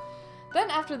 So then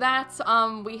after that,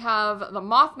 we have the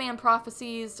Mothman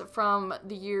Prophecies from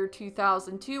the year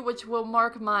 2002, which will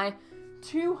mark my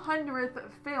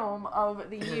 200th film of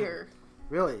the year.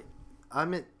 Really?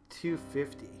 I'm at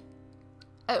 250.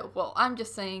 Oh, well, I'm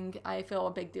just saying I feel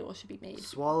a big deal should be made.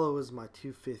 Swallow is my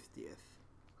 250th.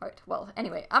 Alright, well,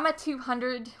 anyway, I'm at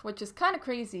 200, which is kind of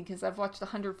crazy because I've watched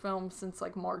 100 films since,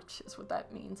 like, March is what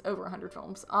that means. Over 100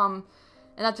 films. And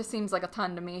that just seems like a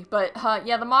ton to me. But,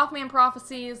 yeah, the Mothman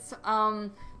Prophecies,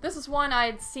 this is one I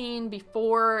had seen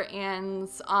before and,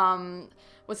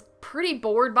 was pretty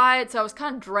bored by it, so I was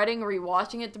kind of dreading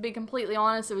rewatching it, to be completely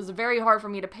honest. It was very hard for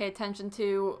me to pay attention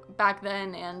to back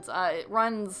then, and, it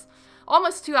runs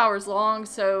almost 2 hours long,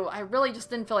 so I really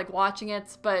just didn't feel like watching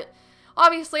it, but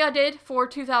obviously I did for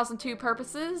 2002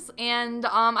 purposes, and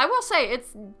I will say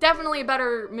it's definitely a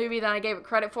better movie than I gave it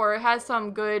credit for. It has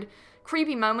some good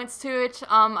creepy moments to it.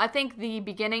 I think the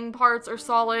beginning parts are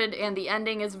solid, and the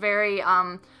ending is very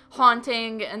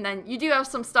haunting, and then you do have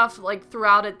some stuff like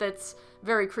throughout it that's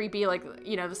very creepy, like,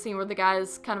 the scene where the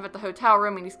guy's kind of at the hotel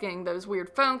room and he's getting those weird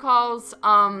phone calls.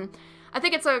 I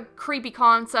think it's a creepy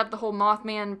concept. The whole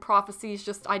Mothman Prophecies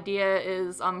just idea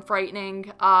is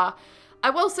frightening. I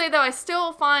will say, though, I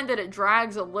still find that it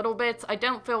drags a little bit. I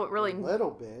don't feel it really... A little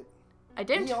bit? I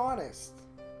didn't... Be honest.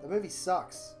 The movie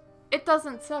sucks. It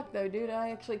doesn't suck, though, dude.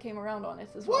 I actually came around on it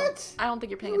as well. What? I don't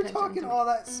think you're paying attention. attention. You were talking all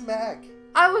that smack.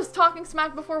 I was talking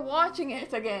smack before watching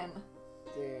it again.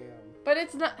 Damn. But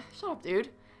it's not... Shut up, dude.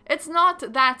 It's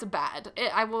not that bad.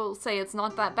 I will say it's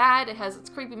not that bad. It has its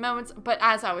creepy moments. But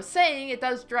as I was saying, it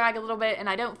does drag a little bit, and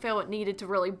I don't feel it needed to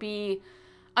really be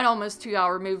an almost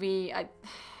 2-hour movie. I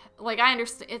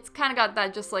understand, it's kind of got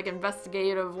that just, like,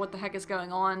 investigative, what the heck is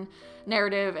going on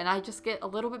narrative, and I just get a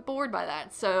little bit bored by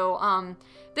that. So,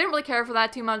 didn't really care for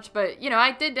that too much, but,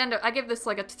 I did I give this,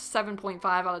 like, a 7.5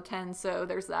 out of 10, so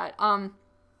there's that.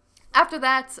 After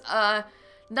that,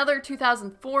 another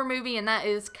 2004 movie, and that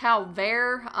is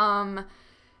Calvaire.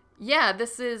 Yeah,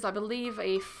 this is, I believe,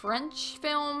 a French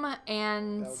film,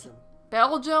 and...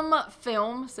 Belgium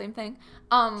film, same thing.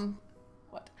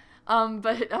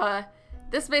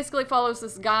 This basically follows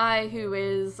this guy who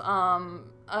is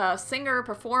a singer,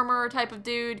 performer type of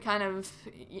dude, kind of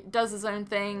does his own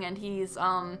thing, and he's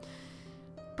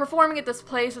performing at this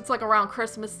place. It's like around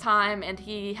Christmas time, and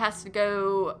he has to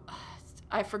go,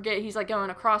 I forget, he's like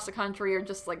going across the country or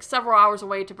just like several hours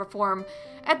away to perform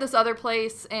at this other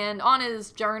place, and on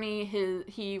his journey,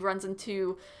 he runs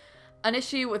into an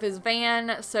issue with his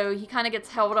van, so he kind of gets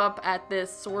held up at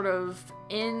this sort of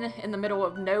inn in the middle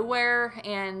of nowhere,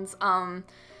 and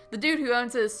the dude who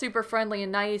owns it is super friendly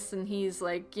and nice, and he's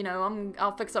like,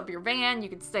 I'll fix up your van, you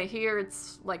can stay here,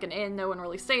 it's like an inn, no one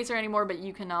really stays here anymore, but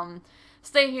you can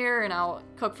stay here, and I'll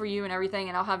cook for you and everything,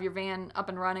 and I'll have your van up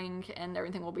and running, and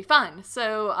everything will be fine.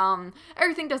 So,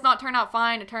 everything does not turn out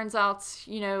fine. It turns out,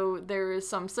 there is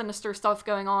some sinister stuff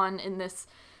going on in this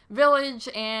village,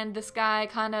 and this guy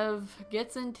kind of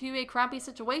gets into a crappy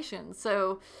situation.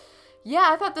 So, yeah,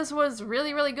 I thought this was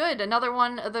really, really good. Another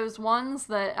one of those ones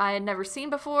that I had never seen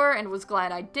before and was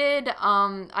glad I did.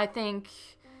 I think,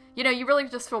 you really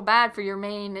just feel bad for your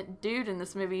main dude in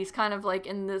this movie. He's kind of like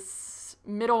in this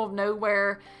middle of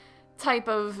nowhere type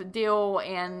of deal,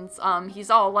 and he's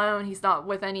all alone. He's not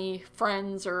with any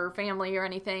friends or family or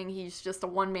anything. He's just a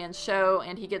one-man show,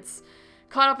 and he gets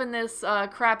caught up in this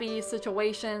crappy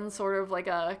situation, sort of like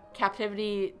a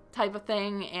captivity type of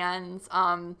thing, and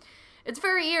it's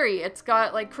very eerie. It's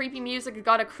got like creepy music, it's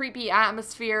got a creepy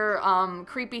atmosphere,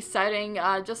 creepy setting,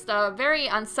 just a very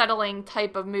unsettling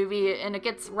type of movie, and it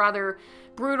gets rather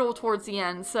brutal towards the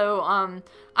end. So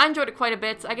I enjoyed it quite a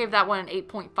bit. I gave that one an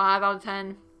 8.5 out of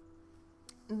 10.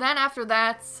 Then after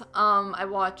that, I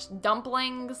watched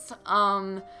Dumplings.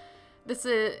 This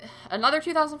is another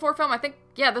 2004 film. I think,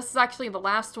 yeah, this is actually the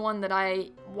last one that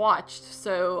I watched.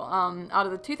 So, out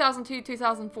of the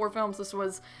 2002-2004 films, this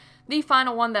was the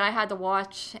final one that I had to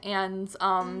watch. And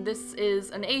this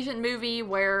is an Asian movie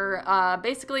where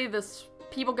basically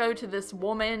people go to this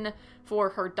woman for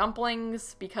her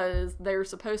dumplings because they're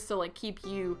supposed to like keep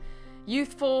you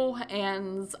youthful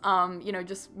and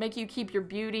just make you keep your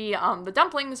beauty. The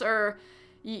dumplings are,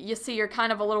 you see, are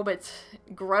kind of a little bit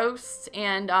gross,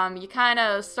 and you kind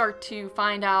of start to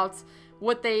find out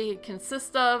what they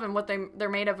consist of and what they're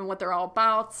made of and what they're all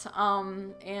about.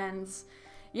 And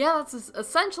yeah, that's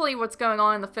essentially what's going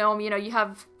on in the film. You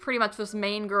have pretty much this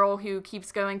main girl who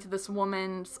keeps going to this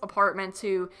woman's apartment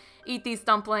to eat these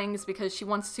dumplings because she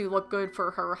wants to look good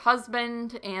for her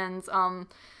husband, and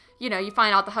you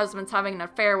find out the husband's having an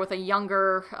affair with a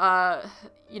younger,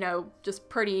 just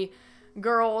pretty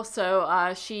girl,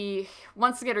 so she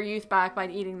wants to get her youth back by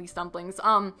eating these dumplings.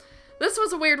 This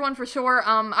was a weird one for sure.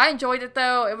 I enjoyed it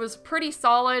though. It was pretty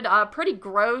solid, pretty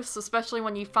gross, especially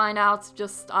when you find out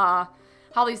just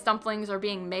how these dumplings are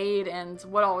being made and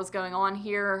what all was going on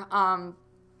here.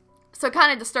 So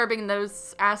kind of disturbing in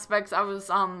those aspects. I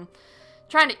was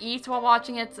trying to eat while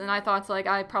watching it, and I thought like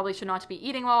I probably should not be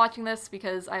eating while watching this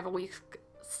because I have a weak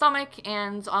stomach,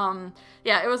 and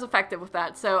it was effective with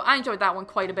that. So I enjoyed that one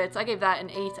quite a bit. I gave that an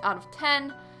 8 out of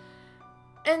 10.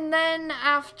 And then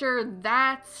after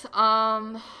that,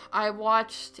 I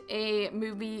watched a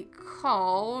movie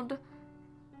called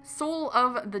Soul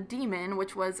of the Demon,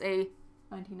 which was a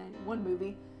 1991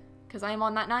 movie, because I am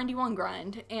on that 91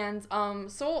 grind. And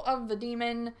Soul of the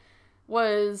Demon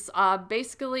was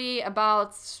basically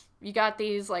about, you got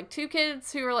these like two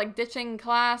kids who are like ditching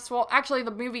class. Well, actually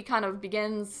the movie kind of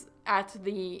begins at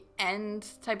the end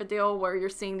type of deal where you're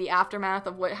seeing the aftermath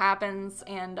of what happens,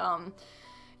 and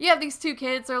you have these two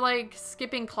kids are like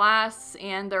skipping class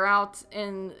and they're out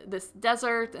in this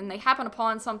desert and they happen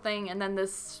upon something, and then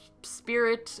this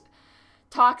spirit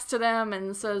talks to them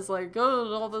and says like,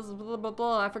 oh, all this blah blah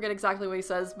blah. I forget exactly what he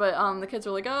says, but the kids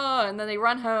are like, oh, and then they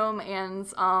run home, and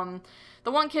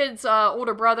the one kid's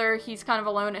older brother, he's kind of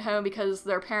alone at home because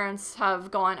their parents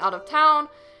have gone out of town,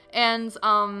 and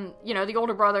the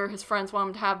older brother, his friends want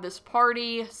him to have this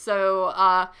party,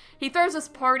 so he throws this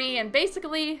party, and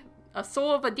basically a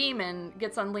soul of a demon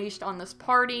gets unleashed on this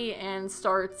party and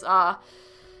starts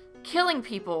killing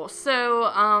people. So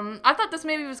I thought this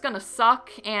movie was gonna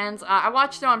suck, and I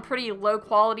watched it on pretty low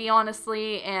quality,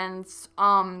 honestly, and it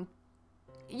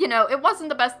wasn't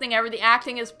the best thing ever. The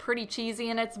acting is pretty cheesy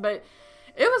in it, but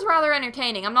it was rather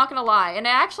entertaining, I'm not gonna lie, and it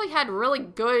actually had really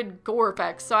good gore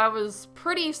effects, so I was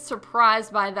pretty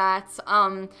surprised by that.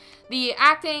 The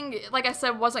acting, like I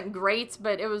said, wasn't great,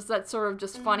 but it was that sort of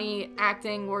just funny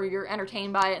acting where you're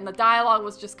entertained by it, and the dialogue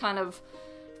was just kind of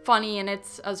funny in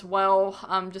it as well.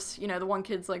 The one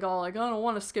kid's like, oh, like, I don't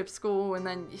want to skip school, and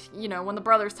then, when the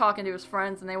brother's talking to his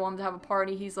friends and they want him to have a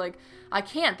party, he's like, I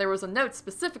can't, there was a note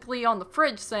specifically on the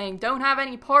fridge saying, don't have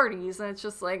any parties, and it's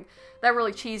just like, that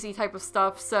really cheesy type of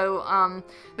stuff. So,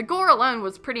 the gore alone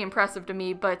was pretty impressive to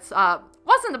me, but,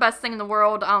 wasn't the best thing in the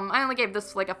world. I only gave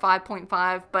this like a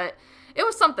 5.5, but it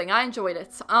was something, I enjoyed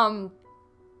it.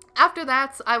 After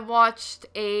that, I watched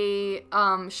a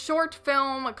short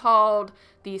film called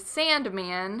The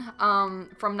Sandman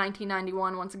from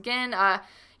 1991 once again.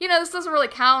 This doesn't really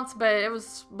count, but it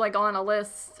was like on a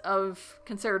list of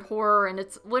considered horror, and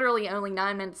it's literally only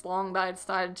 9 minutes long, but I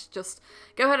decided to just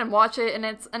go ahead and watch it. And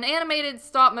it's an animated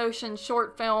stop-motion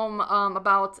short film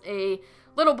about a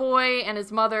little boy and his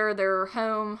mother. They're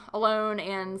home alone,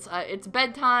 and it's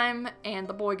bedtime, and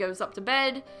the boy goes up to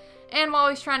bed. And while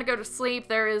he's trying to go to sleep,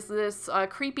 there is this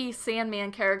creepy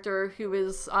Sandman character who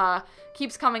is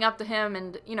keeps coming up to him,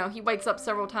 and he wakes up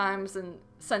several times and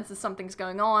senses something's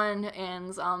going on,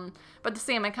 and but the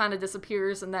Sandman kind of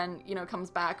disappears and then comes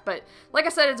back. But like I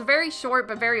said, it's very short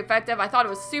but very effective. I thought it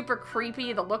was super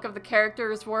creepy. The look of the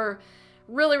characters were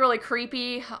really, really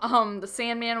creepy. The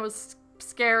Sandman was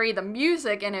scary. The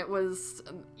music in it was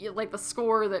like the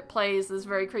score that plays is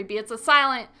very creepy. It's a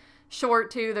silent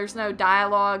short too. There's no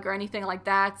dialogue or anything like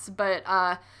that, but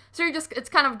so it's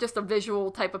kind of just a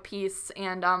visual type of piece,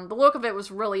 and the look of it was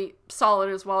really solid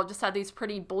as well. It just had these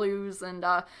pretty blues and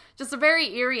just a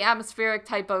very eerie, atmospheric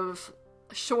type of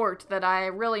short that I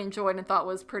really enjoyed and thought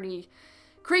was pretty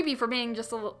creepy for being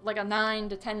just like a 9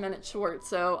 to 10 minute short.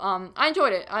 So I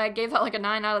enjoyed it. I gave that like a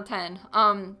 9 out of 10.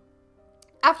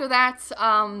 After that,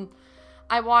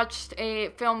 I watched a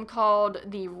film called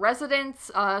The Resident,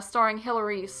 starring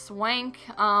Hilary Swank.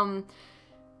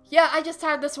 I just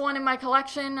had this one in my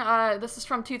collection. This is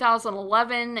from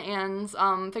 2011,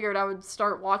 and figured I would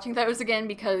start watching those again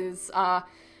because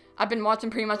I've been watching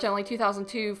pretty much only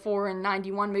 2002, 4, and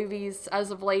 91 movies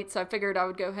as of late, so I figured I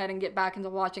would go ahead and get back into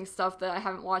watching stuff that I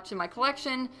haven't watched in my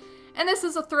collection. And this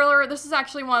is a thriller. This is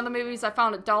actually one of the movies I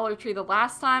found at Dollar Tree the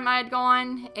last time I had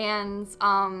gone, and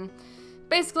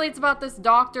basically, it's about this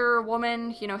doctor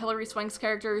woman, Hilary Swank's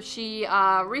character. She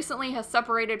recently has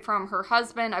separated from her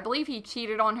husband. I believe he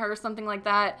cheated on her, something like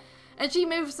that. And she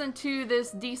moves into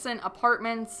this decent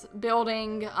apartment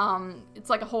building. It's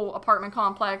like a whole apartment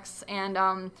complex.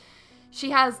 And she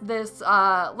has this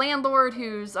landlord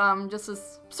who's just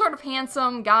this sort of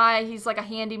handsome guy. He's like a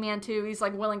handyman too. He's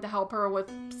like willing to help her with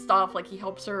stuff. Like he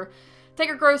helps her take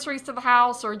her groceries to the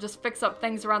house or just fix up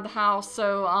things around the house.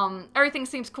 So everything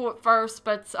seems cool at first,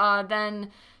 but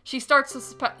then she starts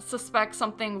to suspect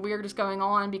something weird is going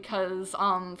on because,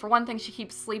 for one thing, she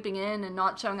keeps sleeping in and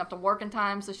not showing up to work in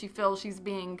time, so she feels she's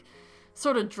being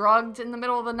sort of drugged in the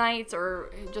middle of the night,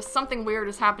 or just something weird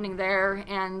is happening there,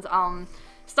 and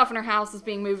stuff in her house is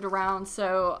being moved around,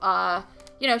 so,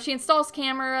 she installs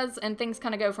cameras, and things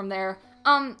kind of go from there.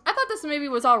 I thought this movie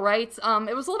was alright.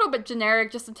 It was a little bit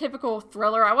generic, just a typical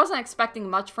thriller. I wasn't expecting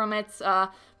much from it.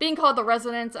 Being called The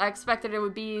Resident, I expected it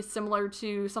would be similar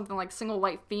to something like Single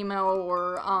White Female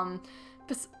or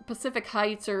Pacific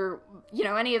Heights or,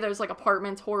 any of those like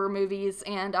apartment horror movies.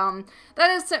 And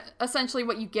that is essentially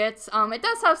what you get. It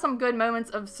does have some good moments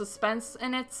of suspense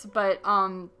in it, but,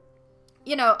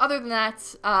 other than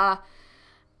that,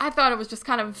 I thought it was just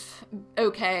kind of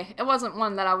okay. It wasn't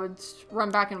one that I would run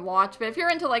back and watch, but if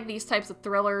you're into like these types of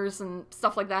thrillers and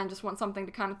stuff like that and just want something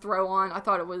to kind of throw on, I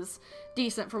thought it was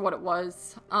decent for what it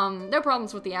was. No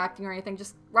problems with the acting or anything,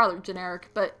 just rather generic.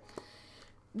 But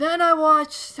then I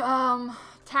watched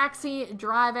Taxi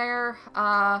Driver,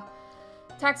 from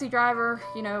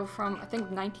I think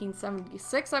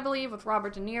 1976, I believe, with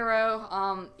Robert De Niro.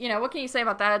 What can you say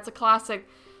about that? It's a classic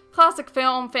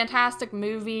film, fantastic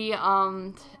movie.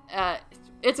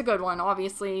 It's a good one,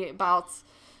 obviously, about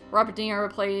Robert De Niro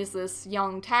plays this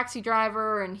young taxi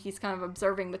driver, and he's kind of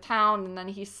observing the town, and then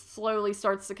he slowly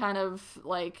starts to kind of,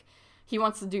 he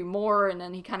wants to do more, and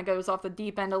then he kind of goes off the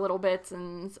deep end a little bit,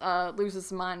 and loses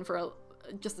his mind for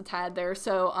just a tad there.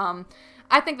 So,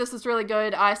 I think this is really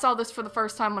good. I saw this for the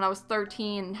first time when I was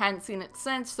 13 and hadn't seen it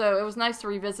since, so it was nice to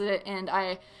revisit it, and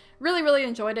I really, really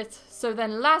enjoyed it. So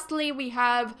then lastly, we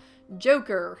have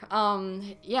Joker.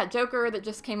 Joker that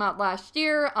just came out last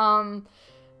year.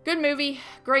 Good movie.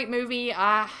 Great movie.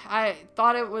 I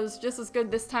thought it was just as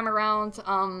good this time around.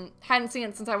 Hadn't seen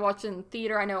it since I watched it in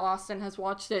theater. I know Austin has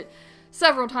watched it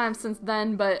several times since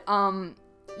then, but I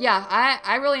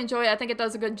really enjoy it. I think it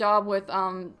does a good job with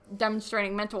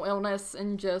demonstrating mental illness,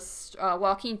 and just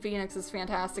Joaquin Phoenix is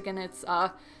fantastic, and it's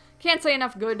can't say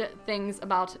enough good things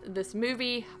about this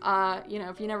movie.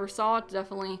 If you never saw it,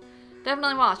 definitely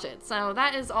watch it. So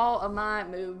that is all of my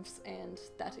moves, and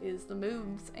that is the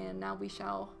moves, and now we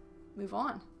shall move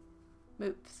on.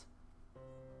 Moves.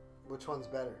 Which one's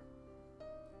better?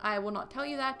 I will not tell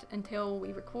you that until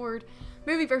we record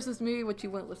movie versus movie, which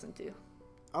you won't listen to.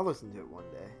 I'll listen to it one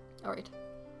day. Alright.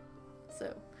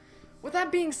 So, with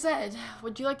that being said,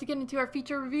 would you like to get into our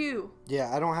feature review?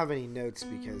 Yeah, I don't have any notes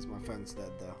because my phone's dead,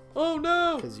 though. Oh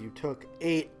no! Because you took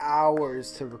 8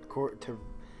 hours to record To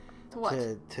what?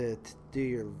 to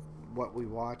do what we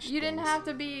watched. You didn't have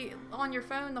to be on your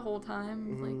phone the whole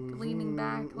time, leaning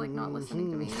back, not listening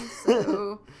to me.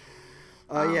 So.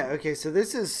 Okay. So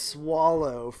this is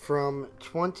Swallow from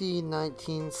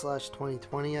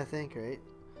 2019/2020, I think, right?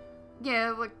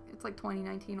 Yeah, it's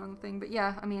 2019 on the thing, but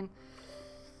yeah, I mean.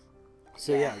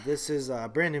 So yeah, this is a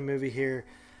brand new movie here.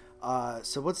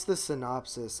 So what's the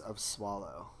synopsis of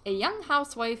Swallow? A young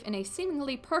housewife in a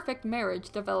seemingly perfect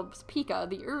marriage develops pica,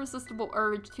 the irresistible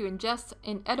urge to ingest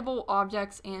inedible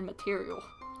objects and material.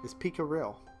 Is pica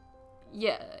real?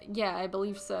 Yeah, I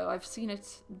believe so. I've seen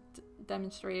it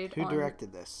demonstrated. Who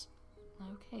directed this?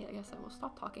 Okay, I guess I will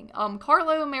stop talking.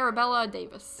 Carlo Marabella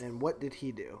Davis. And what did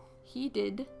he do? He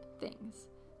did things.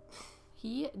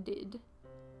 He did.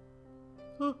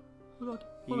 Hold on.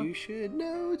 You should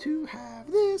know to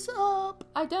have this up.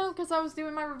 I don't, because I was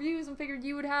doing my reviews and figured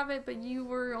you would have it, but you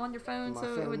were on your phone, My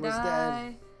so phone it would was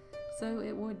die. So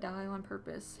it would die on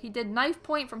purpose. He did Knife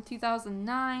Point from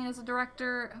 2009 as a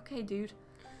director. Okay, dude.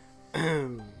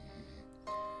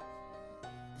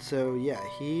 So yeah,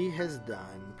 he has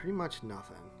done pretty much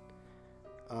nothing.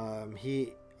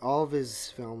 All of his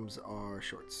films are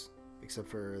shorts, except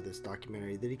for this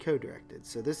documentary that he co-directed.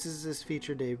 So this is his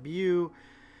feature debut.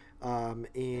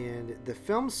 And the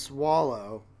film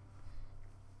Swallow,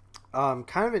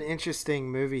 kind of an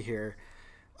interesting movie here.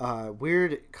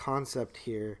 Weird concept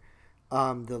here.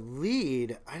 The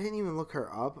lead, I didn't even look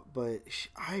her up, but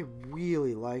I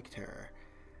really liked her.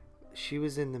 She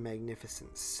was in The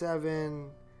Magnificent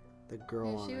Seven, The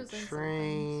Girl on a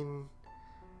Train.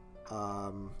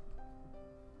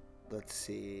 Let's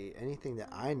see, anything that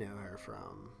I know her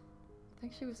from. I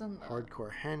think she was in the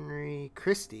Hardcore Henry.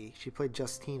 Christy. She played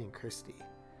Justine in Christy. I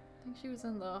think she was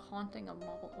in the Haunting of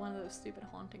one of those stupid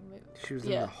haunting movies. She was in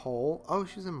The Hole. Oh,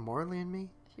 she was in Marley and Me?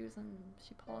 She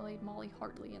played Molly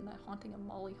Hartley in The Haunting of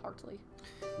Molly Hartley.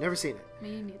 Never seen it.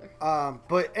 Me neither.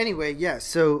 But anyway, yeah,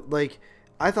 so,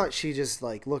 I thought she just,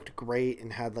 looked great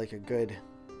and had, a good,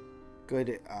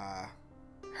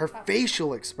 Her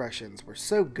facial expressions were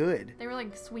so good. They were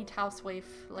like sweet housewife.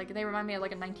 Like, they remind me of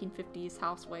like a 1950s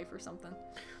housewife or something.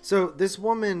 So this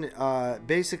woman,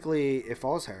 basically, it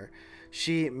follows her.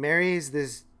 She marries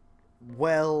this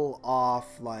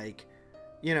well-off, like,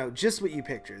 you know, just what you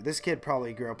picture. This kid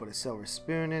probably grew up with a silver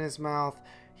spoon in his mouth.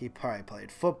 He probably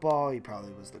played football. He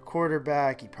probably was the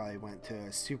quarterback. He probably went to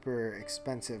a super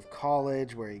expensive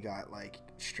college where he got like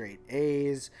straight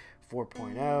A's,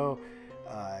 4.0,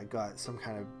 got some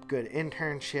kind of good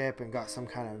internship and got some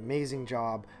kind of amazing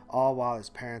job, all while his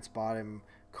parents bought him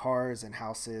cars and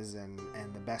houses and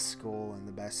the best school and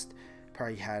the best,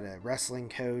 probably had a wrestling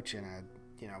coach and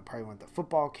probably went to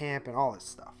football camp and all this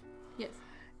stuff. Yes.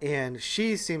 And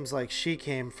she seems like she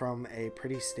came from a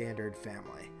pretty standard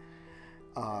family.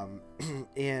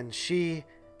 And she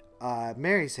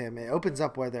marries him. It opens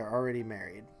up where they're already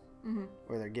married. Mm-hmm.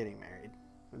 Or they're getting married.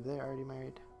 Are they already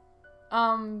married?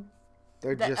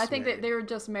 They're just I think married. That they were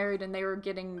just married and they were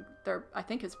getting I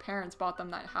think his parents bought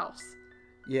them that house.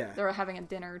 Yeah. They were having a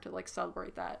dinner to like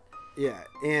celebrate that. Yeah.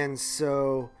 And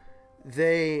so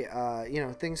they,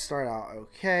 things start out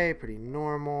okay, pretty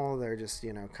normal. They're just,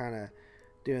 kind of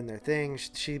doing their thing.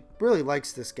 She really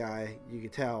likes this guy, you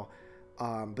could tell.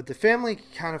 But the family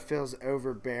kind of feels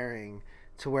overbearing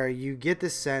to where you get the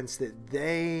sense that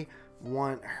they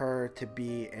want her to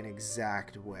be an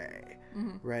exact way,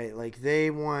 mm-hmm. right? Like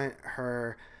they want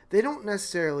her, they don't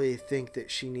necessarily think that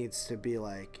she needs to be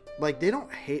like they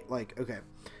don't hate, like, okay,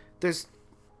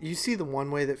 you see the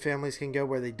one way that families can go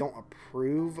where they don't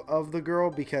approve of the girl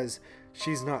because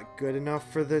she's not good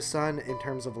enough for the son in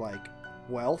terms of like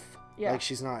wealth. Yeah. Like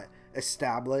she's not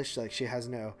established, like she has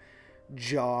no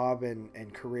job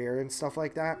and career and stuff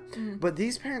like that. Mm-hmm. But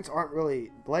these parents aren't really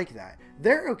like that.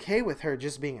 They're okay with her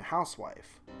just being a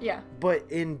housewife. Yeah. But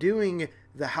in doing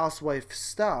the housewife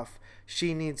stuff,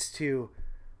 she needs to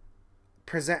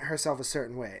present herself a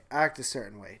certain way, act a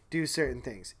certain way, do certain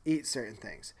things, eat certain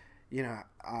things,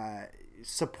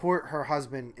 support her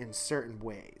husband in certain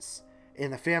ways.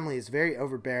 And the family is very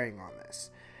overbearing on this.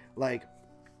 Like,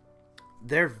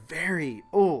 they're very,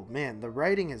 the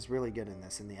writing is really good in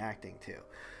this and the acting too.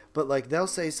 But like they'll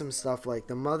say some stuff like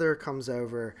the mother comes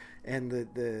over and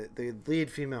the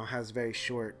lead female has very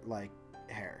short like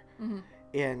hair. Mm-hmm.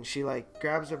 And she like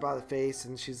grabs her by the face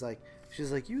and she's like,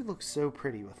 you look so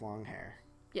pretty with long hair.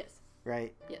 Yes.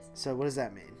 Right? Yes. So what does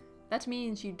that mean? That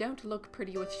means you don't look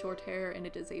pretty with short hair and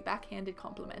it is a backhanded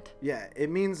compliment. Yeah, it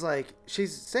means like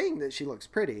she's saying that she looks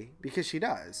pretty because she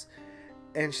does.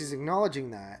 And she's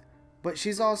acknowledging that. But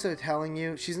she's also telling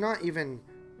you, she's not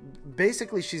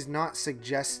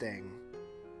suggesting.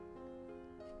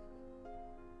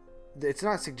 It's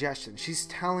not suggestion. She's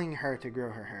telling her to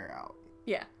grow her hair out.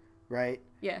 Yeah. Right?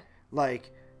 Yeah.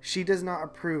 Like, she does not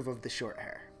approve of the short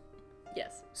hair.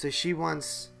 Yes. So she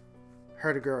wants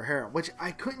her to grow her hair out, which I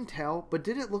couldn't tell, but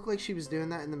did it look like she was doing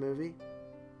that in the movie?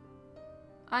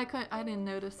 I didn't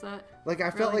notice that. Like, I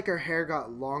felt like her hair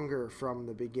got longer from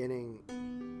the beginning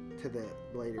to the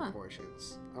later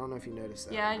portions. I don't know if you noticed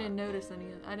that. Yeah, I didn't notice any.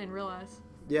 I didn't realize.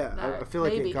 Yeah, I feel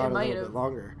like it got a little bit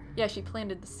longer. Yeah, she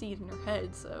planted the seed in her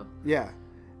head, so. Yeah.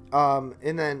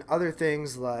 And then other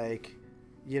things like,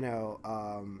 like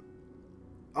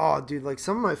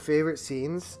some of my favorite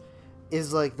scenes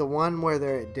is like the one where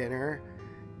they're at dinner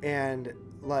and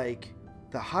like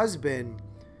the husband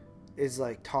is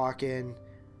like talking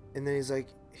and then he's like,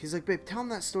 babe, tell him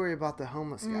that story about the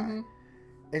homeless guy. Mm-hmm.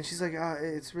 And she's like,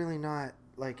 it's really not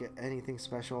like anything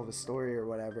special of a story or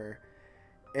whatever.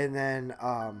 And then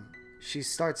she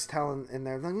starts telling, and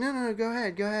they're like, no, go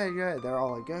ahead. They're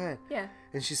all like, go ahead. Yeah.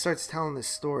 And she starts telling this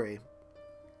story,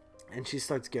 and she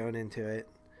starts going into it,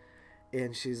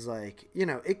 and she's like,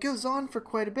 it goes on for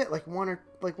quite a bit, like one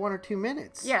or 2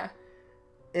 minutes. Yeah.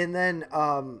 And then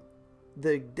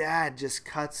the dad just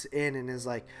cuts in and is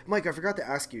like, Mike, I forgot to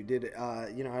ask you,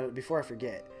 before I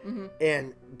forget. Mm-hmm.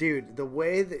 And dude, the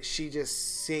way that she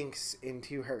just sinks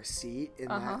into her seat in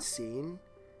that scene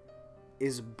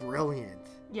is brilliant.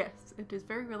 Yes, it is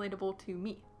very relatable to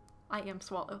me. I am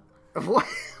Swallow. What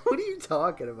are you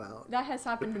talking about? That has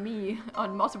happened to me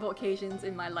on multiple occasions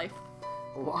in my life.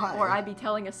 Why? Or I'd be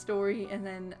telling a story and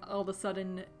then all of a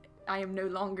sudden I am no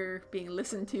longer being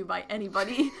listened to by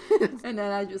anybody. And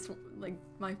then I just, like,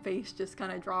 my face just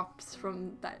kind of drops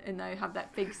from that, and I have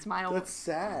that big smile. That's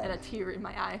sad. And a tear in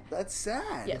my eye. That's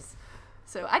sad. Yes.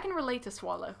 So I can relate to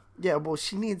Swallow. Yeah, well,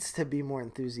 she needs to be more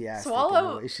enthusiastic.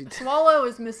 Swallow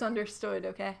is misunderstood,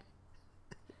 okay?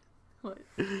 What?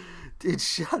 Dude,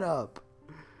 shut up.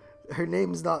 Her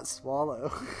name's not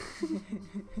Swallow.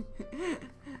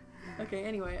 Okay,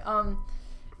 anyway,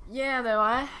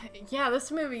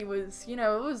 this movie was, it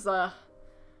was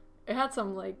it had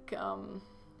some like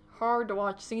hard to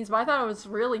watch scenes, but I thought it was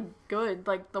really good.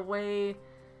 Like the way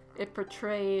it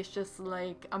portrays just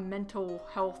like a mental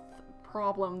health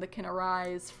problem that can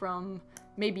arise from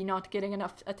maybe not getting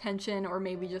enough attention or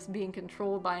maybe just being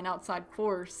controlled by an outside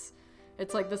force.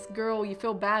 It's like this girl, you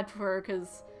feel bad for her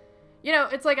because, you know,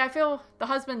 it's like I feel the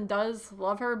husband does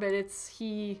love her, but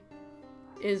he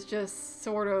is just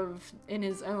sort of in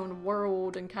his own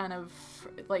world and kind of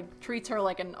like treats her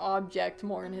like an object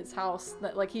more in his house,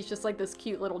 that like he's just like this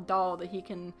cute little doll that he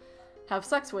can have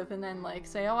sex with and then like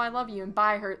say, oh, I love you, and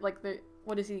buy her like that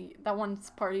one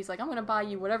part he's like, I'm gonna buy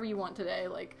you whatever you want today,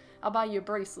 like I'll buy you a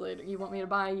bracelet, or you want me to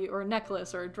buy you, or a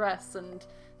necklace or a dress, and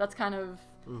that's kind of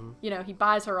you know, he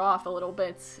buys her off a little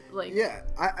bit. Like, yeah,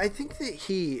 I think that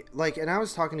he, like, and I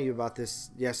was talking to you about this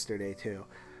yesterday too,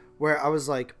 where I was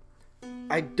like,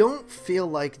 I don't feel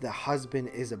like the husband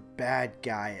is a bad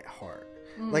guy at heart.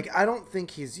 Like, I don't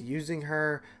think he's using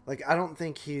her. Like, I don't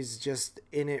think he's just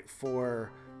in it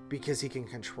because he can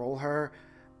control her.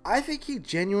 I think he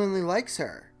genuinely likes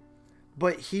her,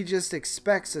 but he just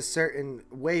expects a certain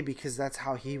way because that's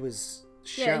how he was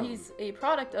shown. Yeah, he's a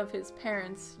product of his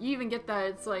parents. You even get that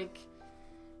it's like,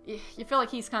 you feel like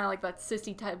he's kind of like that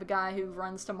sissy type of guy who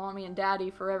runs to mommy and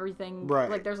daddy for everything. Right.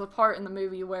 Like there's a part in the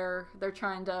movie where they're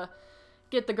trying to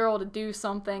get the girl to do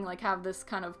something, like have this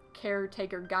kind of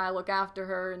caretaker guy look after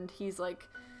her, and he's like,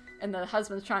 and the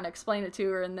husband's trying to explain it to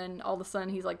her, and then all of a sudden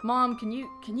he's like, Mom, can you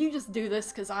just do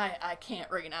this, because I can't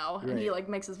right now. And he like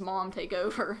makes his mom take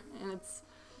over, and it's...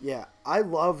 Yeah, I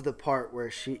love the part where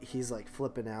he's like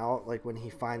flipping out, like when he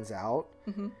finds out,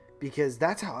 because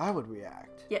that's how I would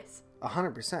react. Yes.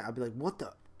 100%. I'd be like, what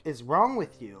the is wrong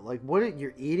with you? Like,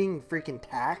 you're eating freaking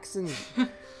tacks and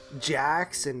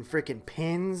jacks and freaking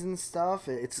pins and stuff.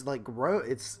 It's like,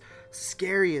 it's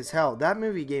scary as hell. That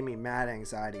movie gave me mad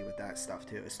anxiety with that stuff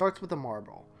too. It starts with a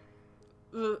marble.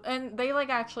 And they like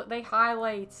they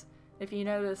highlight, if you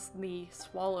notice, the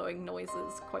swallowing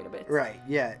noises quite a bit. Right,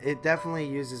 yeah. It definitely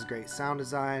uses great sound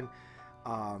design,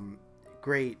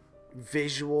 great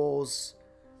visuals.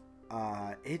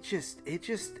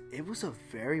 It was a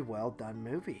very well done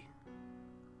movie.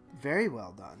 Very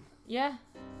well done. Yeah.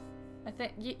 I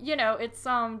think, you know, it's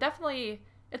definitely,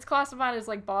 it's classified as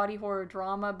like body horror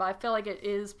drama, but I feel like it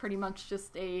is pretty much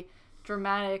just a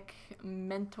dramatic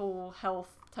mental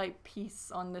health type piece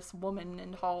on this woman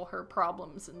and all her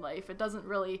problems in life. It doesn't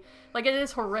really, like, it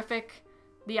is horrific.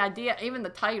 The idea, even the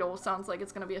title sounds like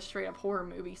it's going to be a straight up horror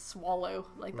movie, Swallow.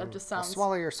 Like, that just sounds... I'll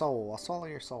swallow your soul. I'll swallow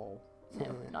your soul.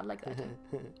 No, not like that.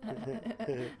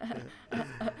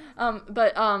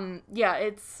 Yeah,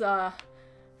 it's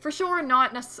for sure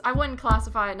not I wouldn't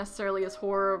classify it necessarily as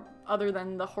horror, other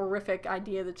than the horrific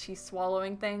idea that she's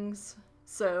swallowing things.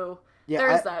 So yeah,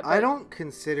 there's that. But... I don't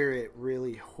consider it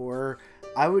really horror.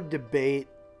 I would debate,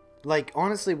 like,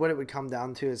 honestly, what it would come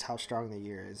down to is how strong the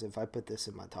year is, if I put this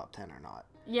in my top 10 or not.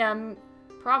 Yeah,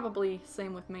 probably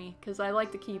same with me, because I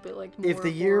like to keep it like more. If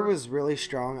the year was really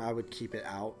strong, I would keep it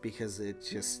out, because it's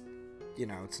just, you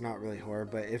know, it's not really horror.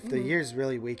 But if the year's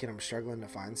really weak and I'm struggling to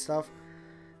find stuff,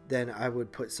 then I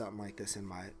would put something like this in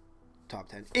my top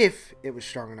 10, if it was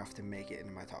strong enough to make it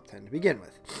into my top 10 to begin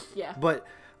with. Yeah. But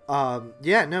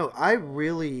yeah, no, I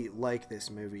really like this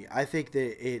movie. I think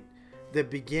that the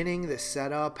beginning, the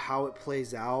setup, how it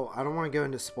plays out, I don't want to go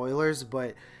into spoilers,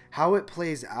 but how it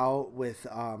plays out with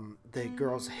the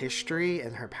girl's history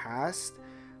and her past,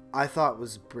 I thought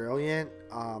was brilliant.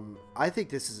 I think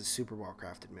this is a super well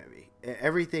crafted movie.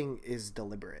 Everything is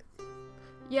deliberate.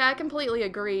 Yeah, I completely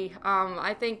agree.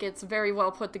 I think it's very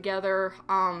well put together.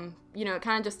 You know, it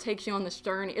kind of just takes you on this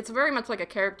journey. It's very much like a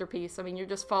character piece. I mean, you're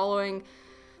just following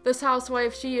this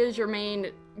housewife. She is your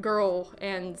main girl,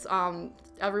 and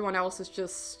everyone else is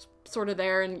just sort of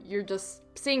there, and you're just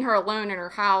seeing her alone in her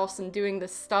house and doing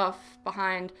this stuff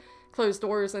behind closed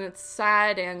doors, and it's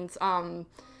sad. And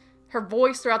her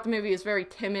voice throughout the movie is very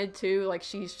timid too. Like,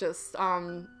 she's just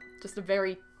a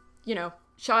very, you know,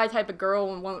 shy type of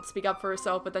girl and won't speak up for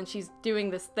herself, but then she's doing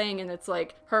this thing, and it's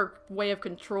like her way of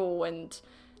control, and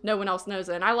no one else knows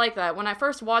it. And I like that. When I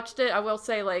first watched it, I will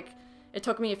say, like, it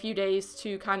took me a few days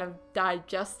to kind of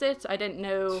digest it. I didn't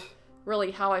know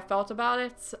really how I felt about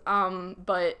it,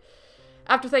 but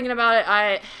after thinking about it,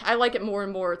 I like it more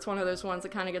and more. It's one of those ones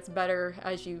that kind of gets better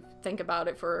as you think about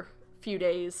it for a few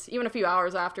days, even a few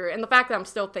hours after. And the fact that I'm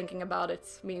still thinking about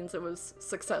it means it was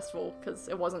successful, because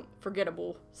it wasn't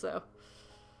forgettable. So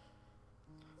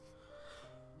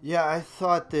yeah, I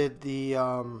thought that the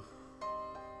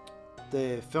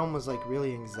film was like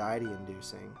really anxiety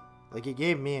inducing. Like, it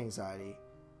gave me anxiety.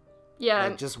 Yeah,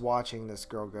 like, just watching this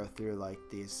girl go through like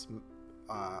these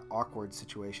awkward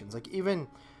situations. Like, even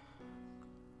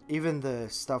even the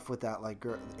stuff with that like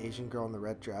Asian girl in the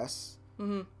red dress,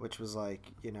 which was like,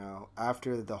 you know,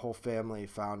 after the whole family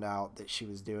found out that she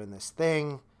was doing this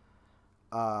thing,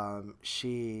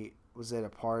 she was at a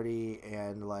party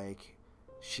and like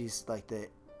she's like the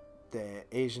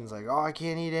Asian's like, oh, I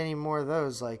can't eat any more of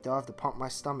those, like they'll have to pump my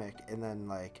stomach, and then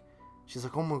like she's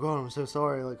like, oh my god, I'm so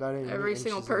sorry, like I didn't. Every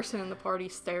single person in the party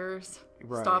stares,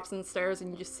 stops and stares,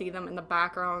 and you just see them in the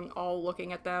background all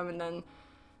looking at them, and then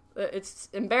it's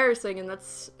embarrassing, and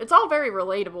it's all very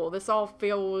relatable. This all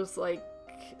feels like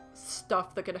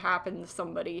stuff that could happen to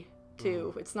somebody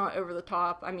too. It's not over the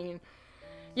top. I mean,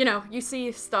 you know, you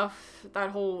see stuff, that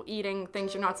whole eating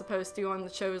things you're not supposed to on the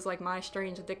shows like My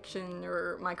Strange Addiction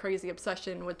or My Crazy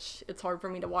Obsession, which it's hard for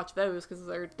me to watch those because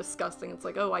they're disgusting. It's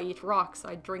like, oh, I eat rocks,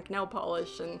 I drink nail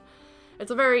polish, and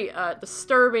it's a very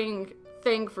disturbing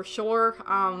thing for sure.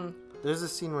 There's a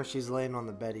scene where she's laying on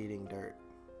the bed eating dirt.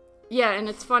 Yeah, and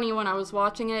it's funny, when I was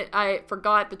watching it, I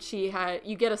forgot that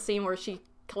you get a scene where she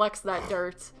collects that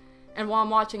dirt. And while I'm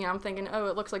watching it, I'm thinking, oh,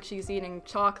 it looks like she's eating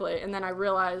chocolate. And then I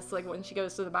realized, like, when she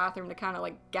goes to the bathroom to kind of,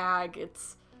 like, gag,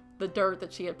 it's the dirt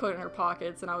that she had put in her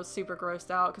pockets. And I was super grossed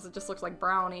out because it just looks like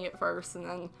brownie at first.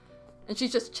 And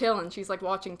she's just chilling. She's, like,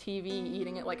 watching TV,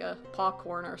 eating it like a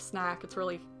popcorn or a snack. It's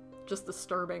really just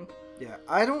disturbing. Yeah,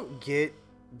 I don't get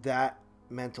that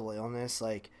mental illness.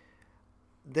 Like,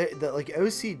 the like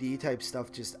OCD type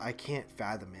stuff, just I can't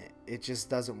fathom it. It just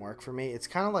doesn't work for me. It's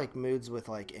kind of like moods with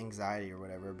like anxiety or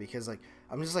whatever, because like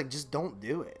I'm just like, just don't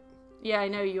do it. Yeah, I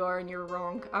know you are, and you're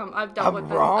wrong. I've dealt with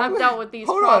these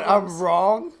Hold problems. on, I'm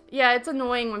wrong. Yeah, it's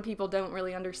annoying when people don't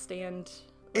really understand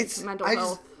mental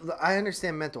health. I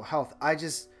understand mental health. I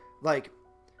just like,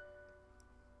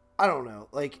 I don't know,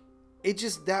 like it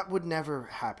just, that would never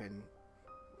happen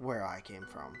where I came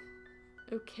from.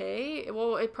 Okay,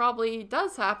 well, it probably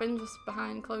does happen just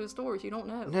behind closed doors. You don't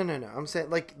know. No. I'm saying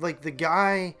like the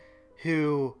guy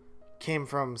who came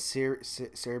from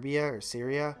Serbia or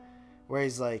Syria, where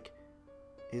he's like,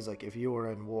 if you were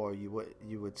in war, you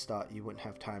wouldn't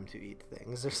have time to eat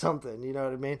things or something. You know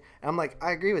what I mean? And I'm like,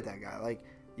 I agree with that guy. Like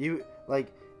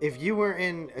if you were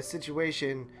in a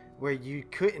situation where you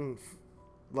couldn't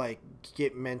like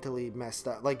get mentally messed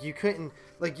up, like you couldn't,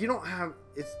 like you don't have,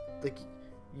 it's like,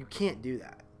 you can't do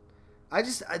that.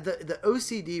 The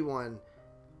OCD one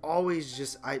always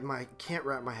just, I can't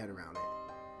wrap my head around it.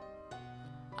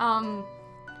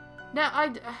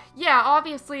 Yeah,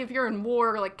 obviously if you're in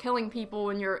war, like killing people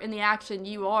and you're in the action,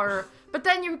 you are, but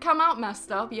then you come out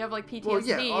messed up. You have like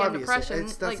PTSD and depression.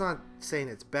 That's like, not saying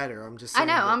it's better. I'm just saying.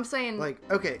 I know, that, I'm saying. Like,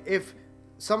 okay, if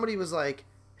somebody was like,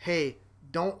 hey,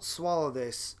 don't swallow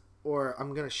this or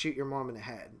I'm going to shoot your mom in the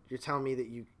head, you're telling me that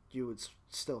you would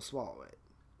still swallow it.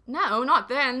 No, not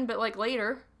then, but like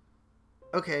later.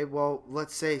 Okay, well,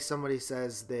 let's say somebody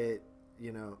says that,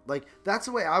 you know, like that's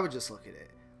the way I would just look at it.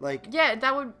 Like, yeah,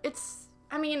 that would, it's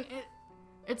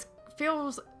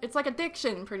like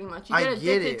addiction pretty much. You get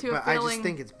addicted to a feeling. I just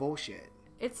think it's bullshit.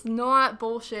 It's not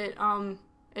bullshit.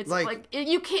 It's like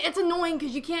you can't, it's annoying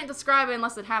because you can't describe it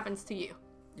unless it happens to you.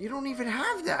 You don't even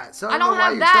have that, so I don't know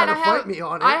have why that. You're trying to fight me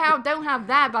on it. Don't have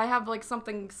that, but I have like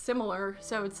something similar,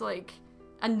 so it's like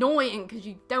annoying because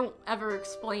you don't ever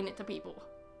explain it to people.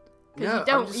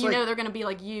 Because know they're gonna be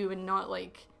like you and not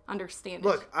like understand it.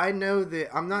 Look, I know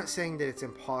that I'm not saying that it's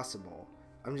impossible.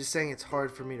 I'm just saying it's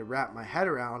hard for me to wrap my head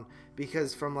around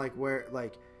because from like where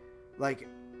like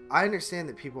I understand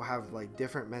that people have like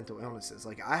different mental illnesses.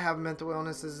 Like I have mental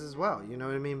illnesses as well, you know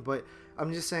what I mean? But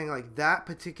I'm just saying like that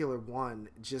particular one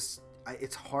just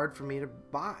it's hard for me to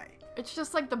buy. It's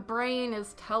just like the brain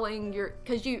is telling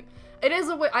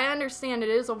I understand it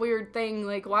is a weird thing.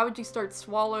 Like, why would you start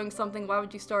swallowing something? Why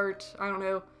would you start, I don't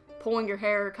know, pulling your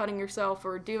hair, cutting yourself,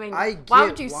 or doing... why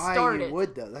would you start it?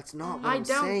 Would, though. That's not what I'm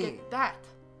saying. I don't get that.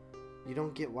 You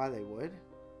don't get why they would?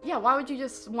 Yeah, why would you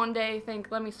just one day think,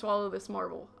 let me swallow this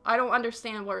marble? I don't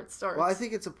understand where it starts. Well, I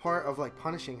think it's a part of, like,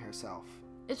 punishing herself.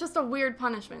 It's just a weird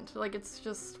punishment. Like, it's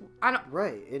just...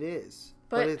 Right, it is.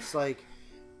 But it's like...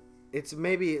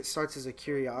 Maybe it starts as a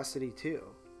curiosity, too.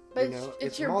 But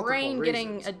it's your brain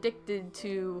reasons. Getting addicted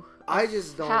to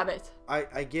habit.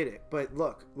 I get it. But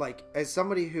look, like, as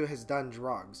somebody who has done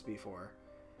drugs before.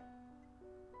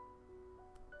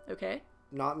 Okay.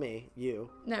 Not me, you.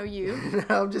 No, you.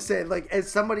 No, I'm just saying, like, as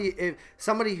somebody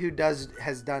who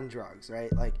has done drugs,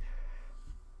 right? Like,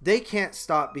 they can't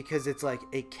stop because it's like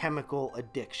a chemical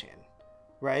addiction,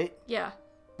 right? Yeah.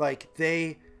 Like,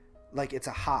 it's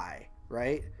a high,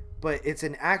 right? But it's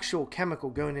an actual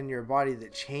chemical going in your body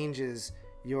that changes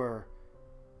your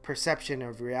perception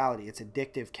of reality. It's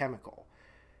addictive chemical.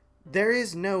 There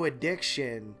is no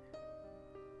addiction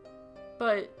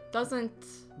But doesn't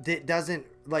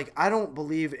like, I don't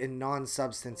believe in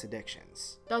non-substance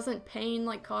addictions. Doesn't pain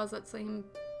like cause that same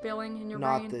feeling in your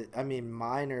Not brain? that, I mean,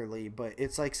 minorly, but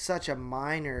it's like such a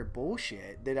minor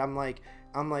bullshit that I'm like,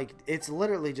 it's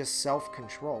literally just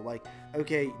self-control. Like,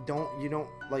 okay, you don't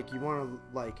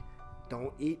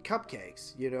eat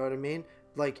cupcakes. You know what I mean?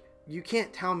 Like, you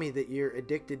can't tell me that you're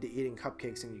addicted to eating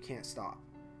cupcakes and you can't stop,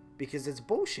 because it's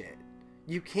bullshit.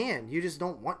 You can, you just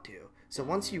don't want to. So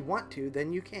once you want to,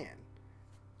 then you can.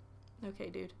 Okay,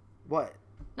 dude. What?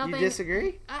 Nothing. You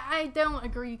disagree? I don't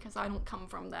agree because I don't come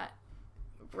from that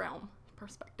realm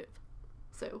perspective.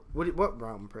 So. What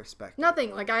realm perspective?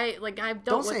 Nothing. Like I've dealt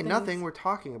Don't with say things. nothing. We're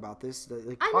talking about this.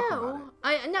 Like, I talk know. about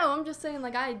it. I know. I'm just saying.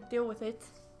 Like I deal with it.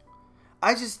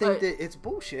 I just think that it's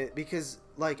bullshit because,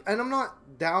 like, and I'm not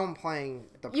downplaying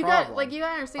the problem. You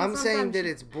gotta understand. I'm saying that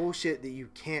it's bullshit that you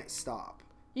can't stop.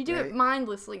 You do it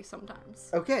mindlessly sometimes.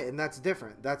 Okay, and that's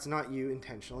different. That's not you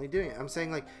intentionally doing it. I'm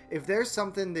saying, like, if there's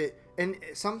something that, and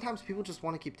sometimes people just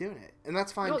want to keep doing it, and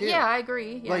that's fine too. Yeah, I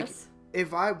agree. Yes. Like,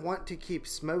 if I want to keep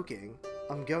smoking,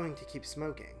 I'm going to keep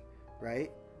smoking,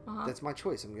 right? That's my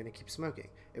choice. I'm going to keep smoking.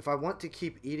 If I want to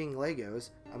keep eating Legos,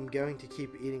 I'm going to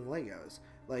keep eating Legos.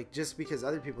 Like, just because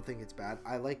other people think it's bad,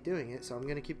 I like doing it, so I'm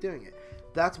going to keep doing it.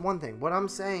 That's one thing. What I'm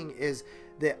saying is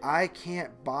that I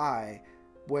can't buy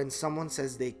when someone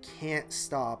says they can't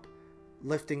stop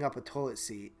lifting up a toilet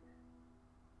seat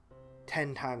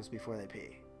 10 times before they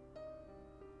pee.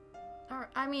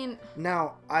 I mean...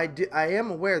 Now, I am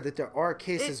aware that there are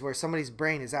cases where somebody's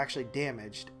brain is actually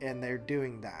damaged and they're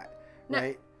doing that,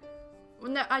 right?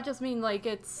 No, I just mean, like,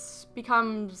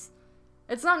 becomes...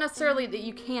 It's not necessarily that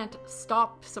you can't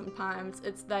stop sometimes.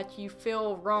 It's that you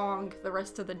feel wrong the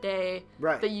rest of the day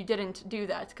that you didn't do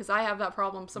that. Because I have that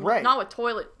problem. Not with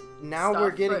toilet Now stuff,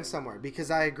 we're getting somewhere.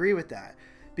 Because I agree with that.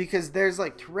 Because there's,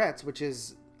 like, Tourette's, which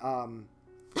is that's,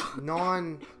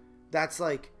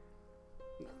 like,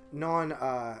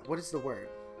 what is the word?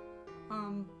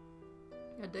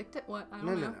 Addicted? What? I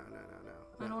don't know. No.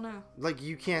 I don't know. Like,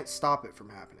 you can't stop it from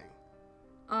happening.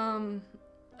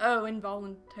 Oh,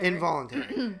 involuntary.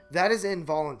 Involuntary. That is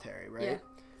involuntary, right? Yeah.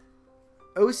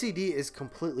 OCD is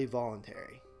completely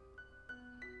voluntary.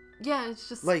 Yeah, it's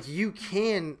just... Like, you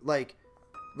can,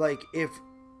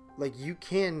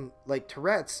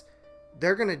 Tourette's,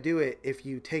 they're gonna do it if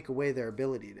you take away their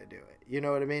ability to do it. You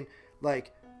know what I mean?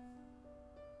 Like,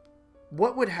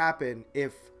 what would happen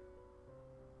if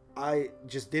I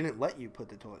just didn't let you put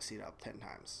the toilet seat up 10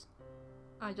 times?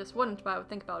 I just wouldn't, but I would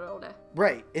think about it all day.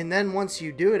 Right. And then once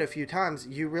you do it a few times,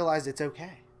 you realize it's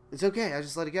okay. It's okay. I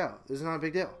just let it go. It's not a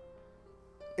big deal.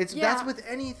 That's with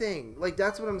anything. Like,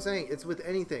 that's what I'm saying. It's with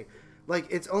anything. Like,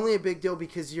 it's only a big deal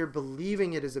because you're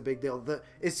believing it is a big deal. The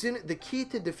key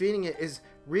to defeating it is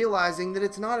realizing that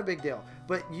it's not a big deal.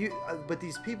 But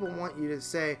these people want you to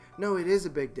say, no, it is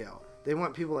a big deal. They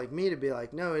want people like me to be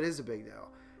like, no, it is a big deal.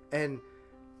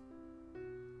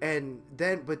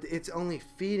 But it's only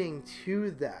feeding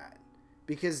to that,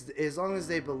 because as long as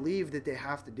they believe that they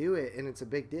have to do it and it's a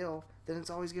big deal, then it's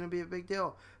always going to be a big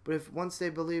deal. But if once they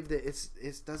believe that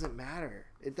it doesn't matter,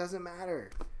 it doesn't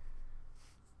matter.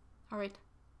 All right.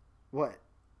 What?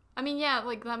 I mean, yeah,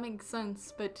 like, that makes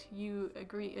sense, but you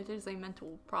agree it is a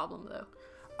mental problem, though.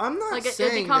 I'm not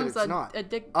saying that it's not.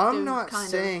 I'm not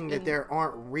saying that there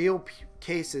aren't real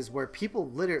cases where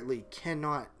people literally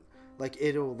cannot. Like,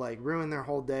 it'll, like, ruin their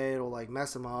whole day. It'll, like,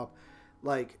 mess them up.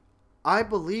 Like, I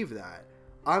believe that.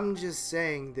 I'm just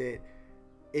saying that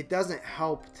it doesn't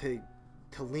help to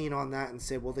lean on that and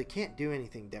say, well, they can't do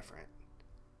anything different.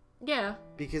 Yeah.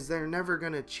 Because they're never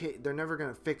gonna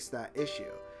fix that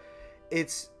issue.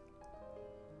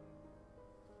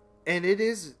 And it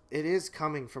is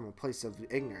coming from a place of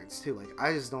ignorance too. Like,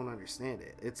 I just don't understand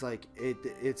it. It's like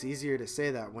it's easier to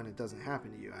say that when it doesn't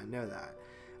happen to you. I know that.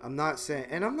 I'm not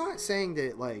saying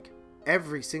that, like,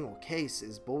 every single case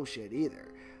is bullshit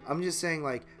either. I'm just saying,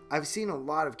 like, I've seen a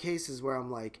lot of cases where I'm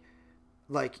like,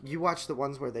 you watch the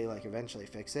ones where they, like, eventually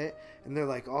fix it, and they're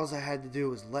like, all I had to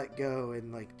do was let go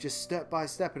and, like, just step by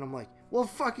step, and I'm like, well,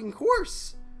 fucking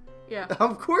course. Yeah.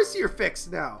 Of course you're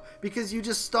fixed now, because you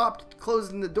just stopped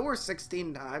closing the door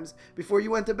 16 times before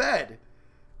you went to bed.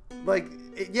 Like,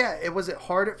 was it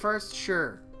hard at first?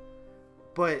 Sure.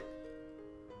 But,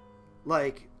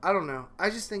 like, I don't know.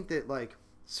 I just think that, like,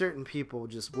 certain people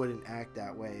just wouldn't act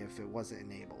that way if it wasn't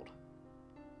enabled.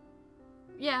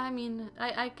 Yeah, I mean,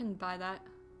 I can buy that.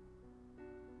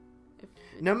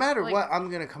 No matter what, I'm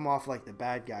going to come off like the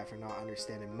bad guy for not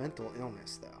understanding mental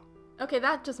illness, though. Okay,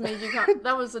 that just made you...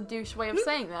 that was a douche way of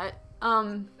saying that.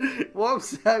 Well,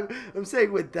 I'm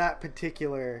saying with that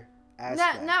particular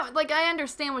aspect. No, like, I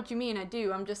understand what you mean. I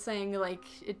do. I'm just saying, like,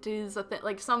 it is a thing.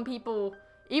 Like, some people,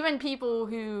 even people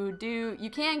who do, you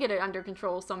can get it under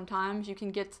control sometimes. You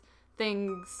can get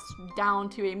things down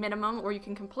to a minimum, or you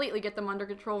can completely get them under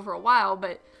control for a while,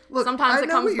 but Look, sometimes it comes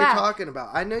back. I know what you're talking about.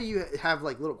 I know you have,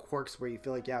 like, little quirks where you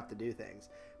feel like you have to do things.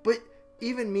 But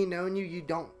even me knowing you, you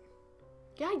don't.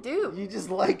 Yeah, I do. You just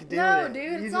like doing no, it. dude,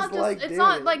 You it's not just like it's doing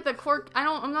not it. like the quirk.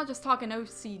 I'm not just talking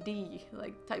OCD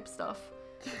like type stuff.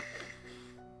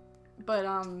 But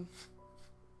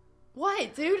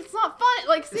what, dude? It's not fun.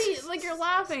 Like, see, like, you're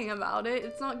laughing about it.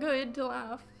 It's not good to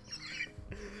laugh.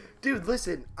 Dude,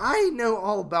 listen, I know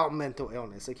all about mental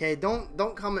illness, okay?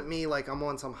 Don't come at me like I'm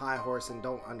on some high horse and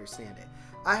don't understand it.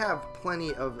 I have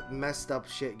plenty of messed up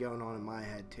shit going on in my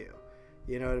head too.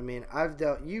 You know what I mean?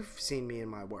 You've seen me in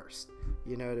my worst.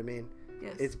 You know what I mean?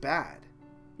 Yes. It's bad.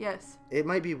 Yes. It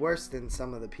might be worse than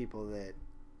some of the people that...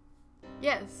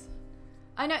 Yes.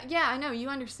 I know. Yeah, I know. You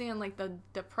understand, like, the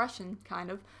depression,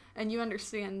 kind of, and you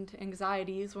understand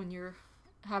anxieties when you're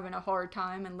having a hard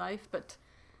time in life, but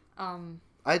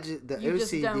the you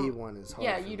OCD one is hard.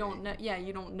 Yeah, for you don't me. know. Yeah,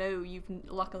 you don't know. You've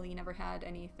luckily never had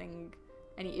any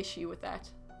issue with that.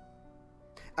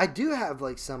 I do have,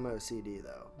 like, some OCD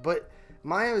though, but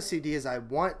my OCD is I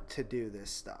want to do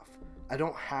this stuff. I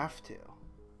don't have to.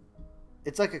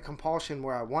 It's like a compulsion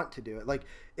where I want to do it. Like,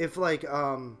 if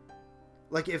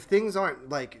if things aren't,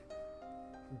 like,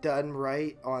 done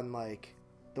right on, like,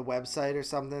 the website or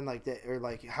something like that, or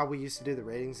like how we used to do the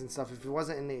ratings and stuff, if it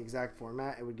wasn't in the exact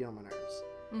format, it would get on my nerves.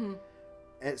 Mm-hmm.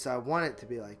 And so I want it to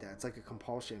be like that. It's like a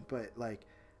compulsion, but, like,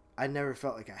 I never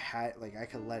felt like I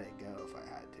could let it go if I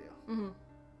had to. Mm-hmm.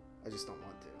 I just don't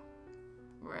want to.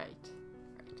 Right.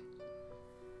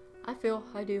 I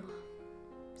do.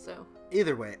 So.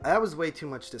 Either way, that was way too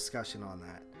much discussion on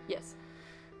that. Yes.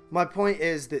 My point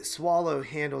is that Swallow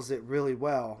handles it really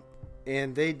well,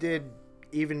 and they did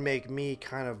even make me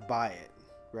kind of buy it,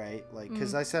 right? Like,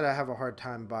 because I said I have a hard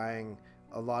time buying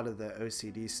a lot of the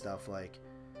OCD stuff, like,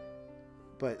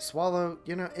 but Swallow,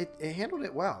 you know, it handled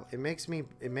it well. It makes me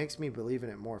believe in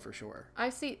it more for sure. I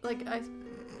see, like,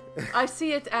 I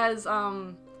see it as,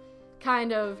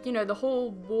 kind of, you know, the whole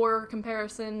war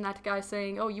comparison, that guy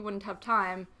saying, oh, you wouldn't have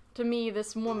time. To me,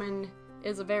 this woman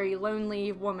is a very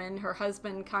lonely woman. Her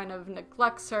husband kind of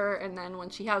neglects her, and then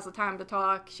when she has the time to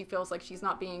talk, she feels like she's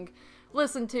not being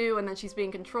listened to, and then she's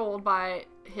being controlled by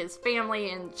his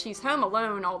family, and she's home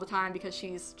alone all the time because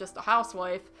she's just a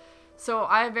housewife. So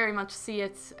I very much see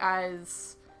it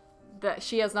as that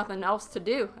she has nothing else to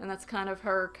do, and that's kind of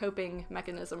her coping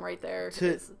mechanism right there.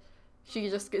 She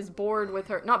just is bored with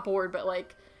her, not bored, but,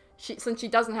 like, since she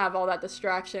doesn't have all that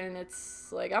distraction,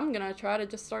 it's like, I'm gonna try to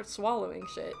just start swallowing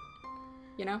shit,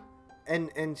 you know?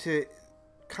 And to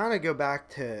kind of go back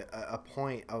to a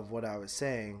point of what I was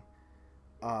saying,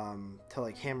 to,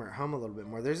 like, hammer it home a little bit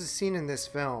more, there's a scene in this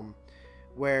film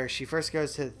where she first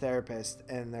goes to the therapist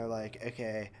and they're like,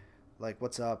 okay, like,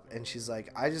 what's up? And she's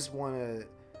like, I just want to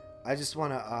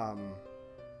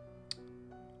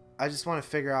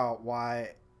figure out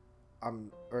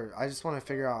I just want to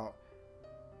figure out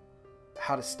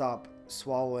how to stop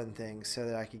swallowing things so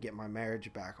that I could get my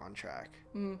marriage back on track.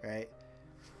 Right?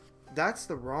 That's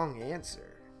the wrong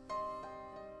answer.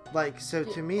 Like, so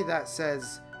to me, that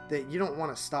says that you don't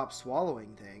want to stop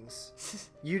swallowing things.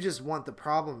 You just want the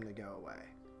problem to go away.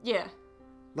 Yeah.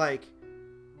 Like,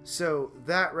 so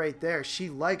that right there, she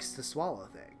likes to swallow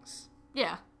things.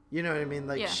 Yeah. You know what I mean?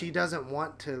 Like, yeah. She doesn't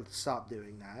want to stop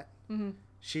doing that. Mm-hmm.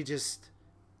 She just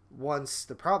wants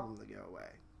the problem to go away.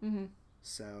 Mm-hmm.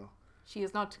 So she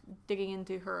is not digging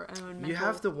into her own mental you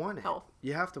have to want it. Health.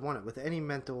 You have to want it with any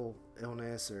mental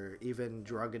illness or even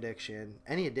drug addiction,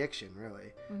 any addiction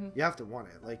really. Mm-hmm. You have to want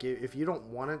it. Like, if you don't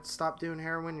want to stop doing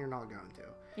heroin, you're not going to.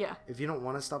 Yeah. If you don't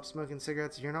want to stop smoking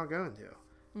cigarettes, you're not going to.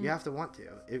 You have to want to.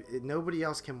 Nobody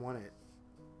else can want it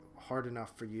hard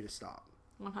enough for you to stop.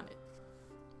 100.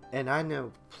 And I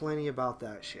know plenty about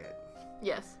that shit.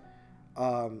 Yes.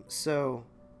 So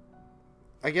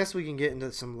I guess we can get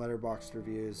into some Letterboxd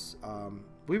reviews.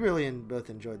 We really both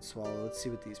enjoyed Swallow. Let's see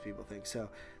what these people think. So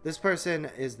this person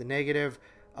is the negative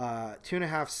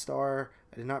 2.5 star.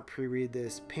 I did not pre-read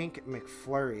this. Pink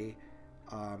McFlurry,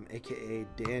 aka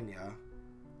Danya.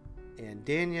 And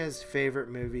Danya's favorite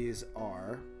movies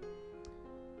are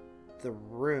The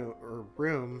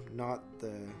Room, not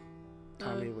the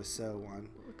Tommy Wiseau one.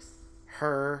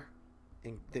 Her,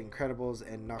 The Incredibles,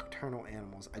 and Nocturnal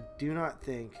Animals. I do not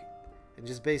think, and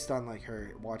just based on, like,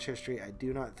 her watch history, I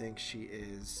do not think she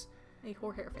is a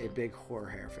horror fan. A big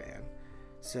horror fan.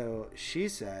 So she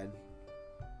said,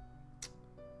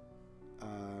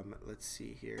 let's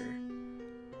see here.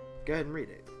 Go ahead and read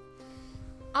it.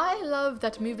 I love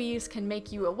that movies can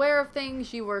make you aware of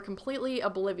things you were completely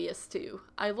oblivious to.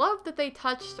 I love that they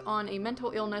touched on a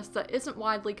mental illness that isn't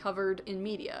widely covered in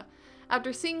media.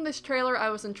 After seeing this trailer, I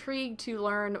was intrigued to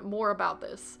learn more about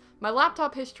this. My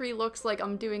laptop history looks like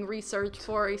I'm doing research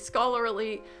for a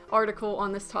scholarly article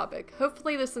on this topic.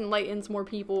 Hopefully this enlightens more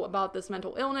people about this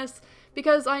mental illness,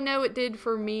 because I know it did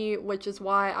for me, which is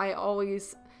why I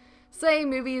always say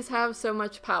movies have so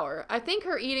much power. I think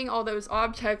her eating all those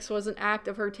objects was an act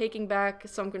of her taking back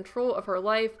some control of her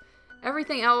life.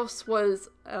 Everything else was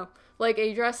like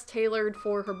a dress tailored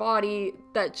for her body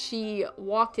that she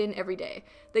walked in every day.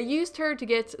 They used her to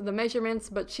get the measurements,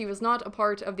 but she was not a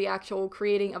part of the actual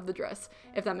creating of the dress,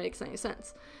 if that makes any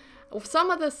sense.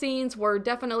 Some of the scenes were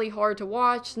definitely hard to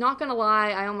watch. Not gonna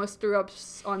lie, I almost threw up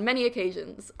on many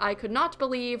occasions. I could not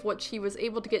believe what she was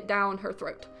able to get down her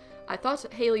throat. I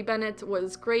thought Haley Bennett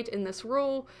was great in this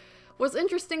role. Was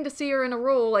interesting to see her in a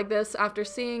role like this after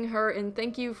seeing her in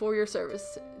Thank You for Your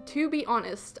Service. To be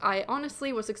honest, I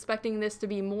honestly was expecting this to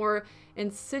be more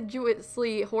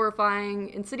insidiously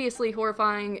horrifying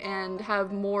and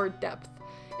have more depth.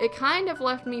 It kind of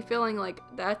left me feeling like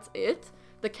that's it.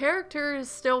 The characters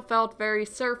still felt very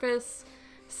surface.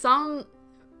 Some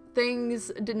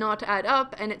things did not add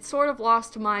up, and it sort of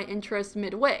lost my interest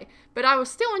midway, but I was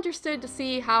still interested to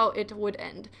see how it would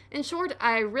end. In short,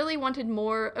 I really wanted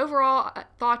more. Overall,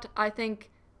 I think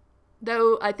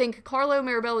Carlo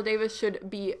Mirabella Davis should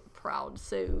be proud.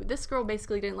 So this girl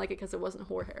basically didn't like it because it wasn't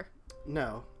horror.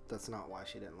 No, that's not why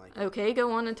she didn't like it. Okay,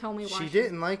 go on and tell me why. She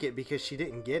didn't like it because she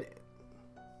didn't get it.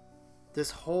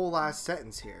 This whole last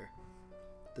sentence here.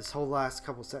 This whole last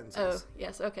couple sentences. Oh,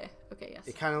 yes, okay, yes.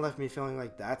 It kind of left me feeling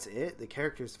like that's it. The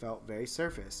characters felt very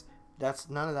surface.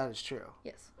 None of that is true.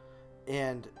 Yes.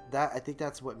 And I think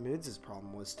that's what Moods'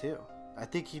 problem was too. I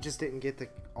think he just didn't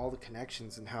get all the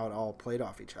connections and how it all played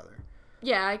off each other.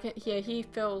 Yeah, he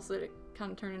feels that it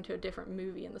kind of turned into a different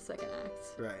movie in the second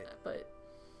act. Right. But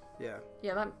yeah,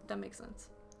 that makes sense.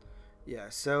 Yeah,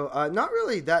 so not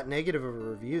really that negative of a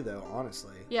review though,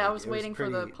 honestly. Yeah, I was waiting for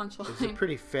the punchline. It was a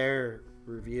pretty fair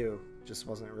review, just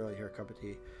wasn't really her cup of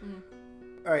tea.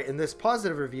 All right, and this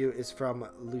positive review is from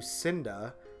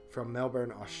Lucinda from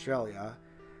Melbourne, Australia,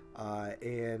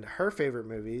 and her favorite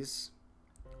movies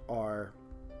are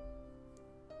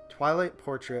Twilight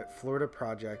Portrait, Florida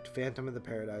Project, Phantom of the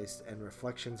Paradise, and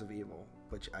Reflections of Evil,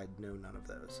 which I know none of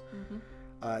those.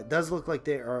 It does look like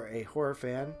they are a horror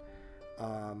fan.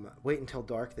 Wait Until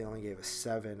Dark, they only gave a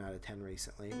 7 out of 10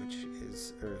 recently, which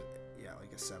is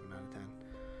like a 7 out of 10.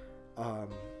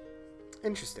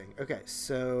 Interesting. Okay,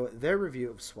 so their review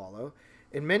of Swallow.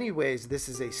 In many ways, this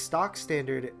is a stock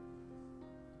standard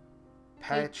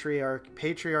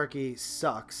patriarchy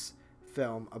sucks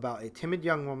film about a timid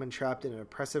young woman trapped in an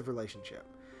oppressive relationship.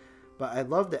 But I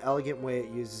love the elegant way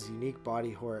it uses unique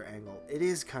body horror angle. It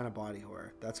is kind of body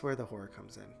horror. That's where the horror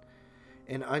comes in.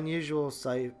 An unusual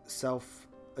type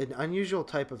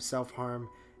of self-harm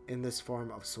in this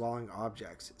form of swallowing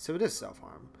objects. So it is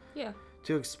self-harm. Yeah.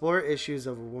 To explore issues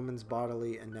of a woman's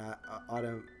bodily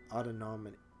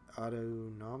autonomy.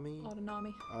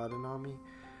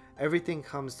 Everything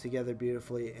comes together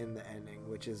beautifully in the ending,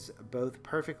 which is both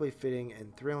perfectly fitting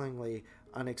and thrillingly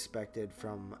unexpected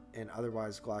from an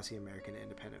otherwise glossy American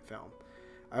independent film.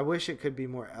 I wish I could be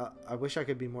more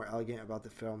elegant about the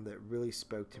film that really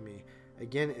spoke to me.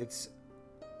 Again, it's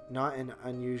not an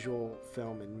unusual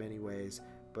film in many ways,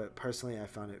 but personally I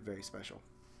found it very special.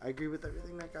 I agree with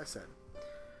everything that guy said.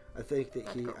 I think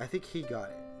he got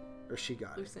it, or she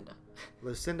got Lucinda. it.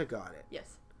 Lucinda got it.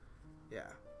 Yes.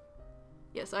 Yeah.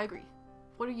 Yes, I agree.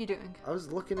 What are you doing? I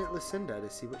was looking at Lucinda to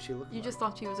see what she looked like. You just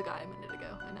thought she was a guy a minute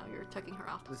ago, and now you're checking her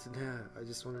out. Listen, I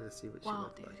just wanted to see what she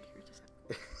looked dude, like. You're just...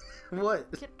 What?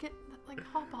 Get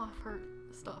hop off her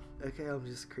stuff. Okay, I'm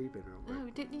just creeping real quick.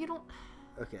 No, you don't...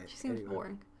 Okay. She seems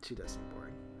boring. She does seem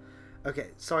boring.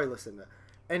 Okay, sorry, Lucinda.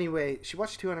 Anyway, she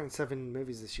watched 207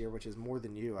 movies this year, which is more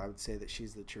than you. I would say that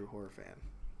she's the true horror fan.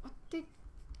 What did...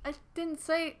 I didn't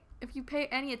say if you pay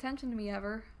any attention to me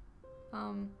ever.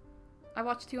 I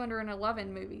watched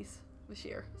 211 movies this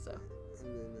year, so...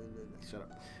 Shut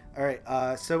up. All right,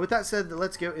 so with that said,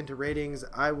 let's go into ratings.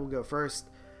 I will go first.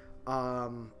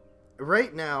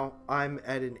 Right now, I'm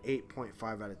at an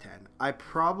 8.5 out of 10. I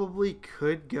probably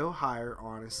could go higher,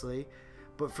 honestly.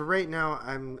 But for right now,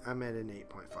 I'm at an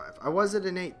 8.5. I was at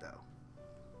an 8 though.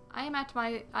 I am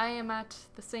at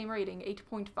the same rating,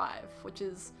 8.5, which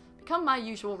has become my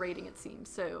usual rating, it seems.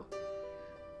 So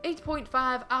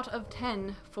 8.5 out of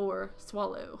 10 for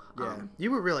Swallow. Yeah, you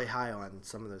were really high on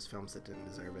some of those films that didn't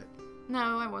deserve it.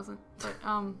 No, I wasn't. But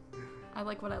I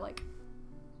like what I like.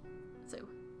 So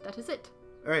that is it.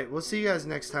 All right, we'll see you guys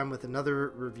next time with another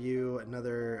review,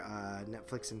 another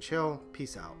Netflix and chill.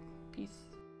 Peace out. Peace.